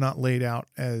Education is not laid out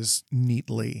as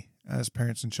neatly as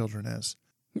Parents and Children is.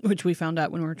 Which we found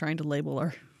out when we were trying to label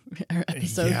our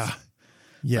episodes. Yeah.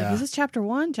 Yeah. Like, is this chapter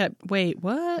 1? Wait,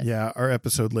 what? Yeah. Our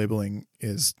episode labeling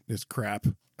is crap.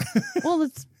 Well,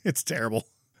 it's terrible.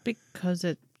 Because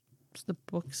the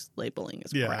book's labeling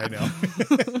is crap. Yeah,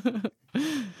 I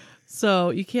know. So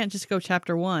you can't just go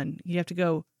chapter 1. You have to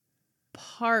go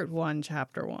part 1,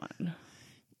 chapter 1.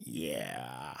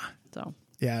 Yeah. So.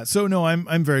 Yeah. So no,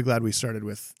 I'm very glad we started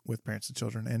with Parents and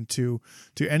Children. And to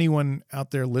anyone out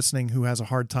there listening who has a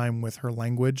hard time with her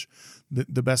language,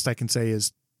 the best I can say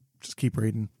is just keep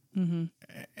reading. Mm-hmm.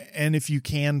 And if you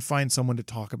can, find someone to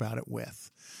talk about it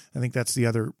with. I think that's the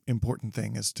other important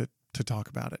thing, is to talk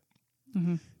about it.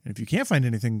 Mm-hmm. And if you can't find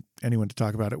anyone to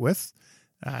talk about it with,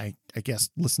 I guess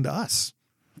listen to us.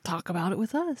 Talk about it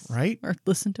with us. Right? Or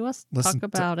listen to us talk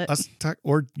about it.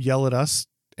 Or yell at us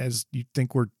as you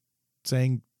think we're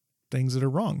saying things that are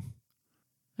wrong.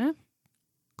 Yeah.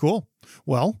 Cool.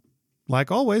 Well,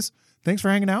 like always, thanks for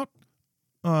hanging out.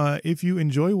 If you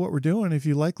enjoy what we're doing, if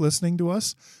you like listening to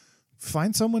us,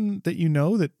 find someone that you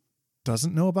know that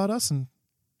doesn't know about us and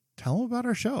tell them about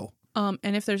our show. And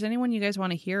if there's anyone you guys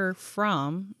want to hear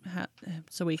from,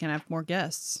 so we can have more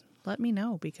guests, let me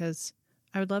know, because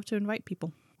I would love to invite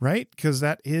people. Right? Because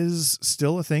that is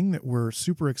still a thing that we're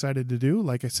super excited to do.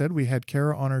 Like I said, we had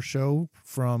Kara on our show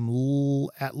from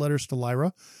at Letters to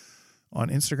Lyra on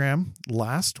Instagram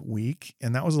last week,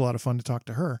 and that was a lot of fun to talk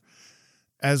to her.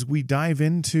 As we dive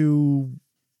into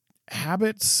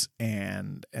habits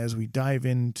and as we dive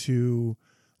into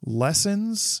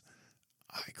lessons,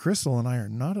 Crystal and I are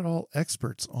not at all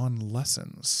experts on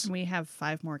lessons. We have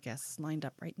 5 more guests lined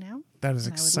up right now. That is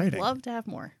exciting. I would love to have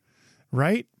more.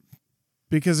 Right?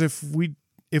 Because if we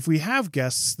have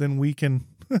guests, then we can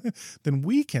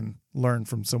learn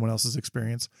from someone else's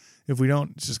experience. If we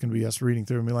don't, it's just going to be us reading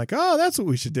through and be like, oh, that's what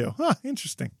we should do. Huh,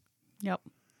 interesting. Yep.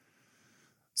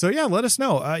 So yeah, let us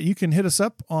know. You can hit us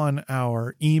up on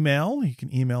our email. You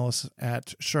can email us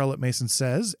at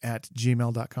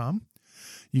charlottemasonsays@gmail.com.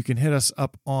 You can hit us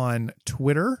up on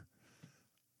Twitter.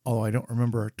 Although I don't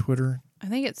remember our Twitter. I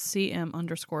think it's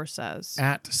CM_says.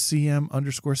 At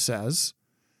CM_says.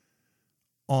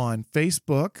 On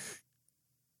Facebook.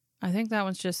 I think that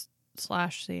one's just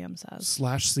 /CM says.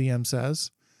 /CM says.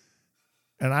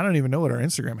 And I don't even know what our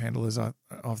Instagram handle is off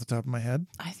the top of my head.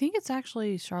 I think it's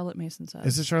actually Charlotte Mason Says.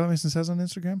 Is it Charlotte Mason Says on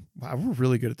Instagram? Wow, we're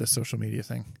really good at this social media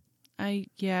thing.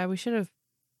 Yeah, we should have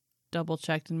double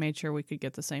checked and made sure we could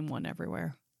get the same one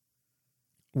everywhere.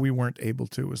 We weren't able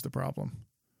to, was the problem.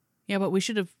 Yeah, but we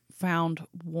should have found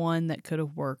one that could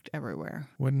have worked everywhere.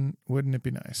 Wouldn't it be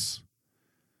nice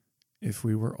if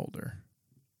we were older?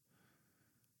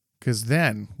 Because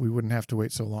then we wouldn't have to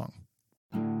wait so long.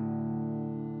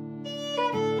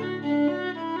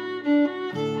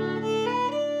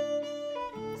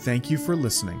 Thank you for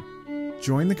listening.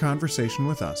 Join the conversation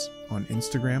with us on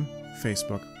Instagram,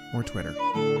 Facebook, or Twitter.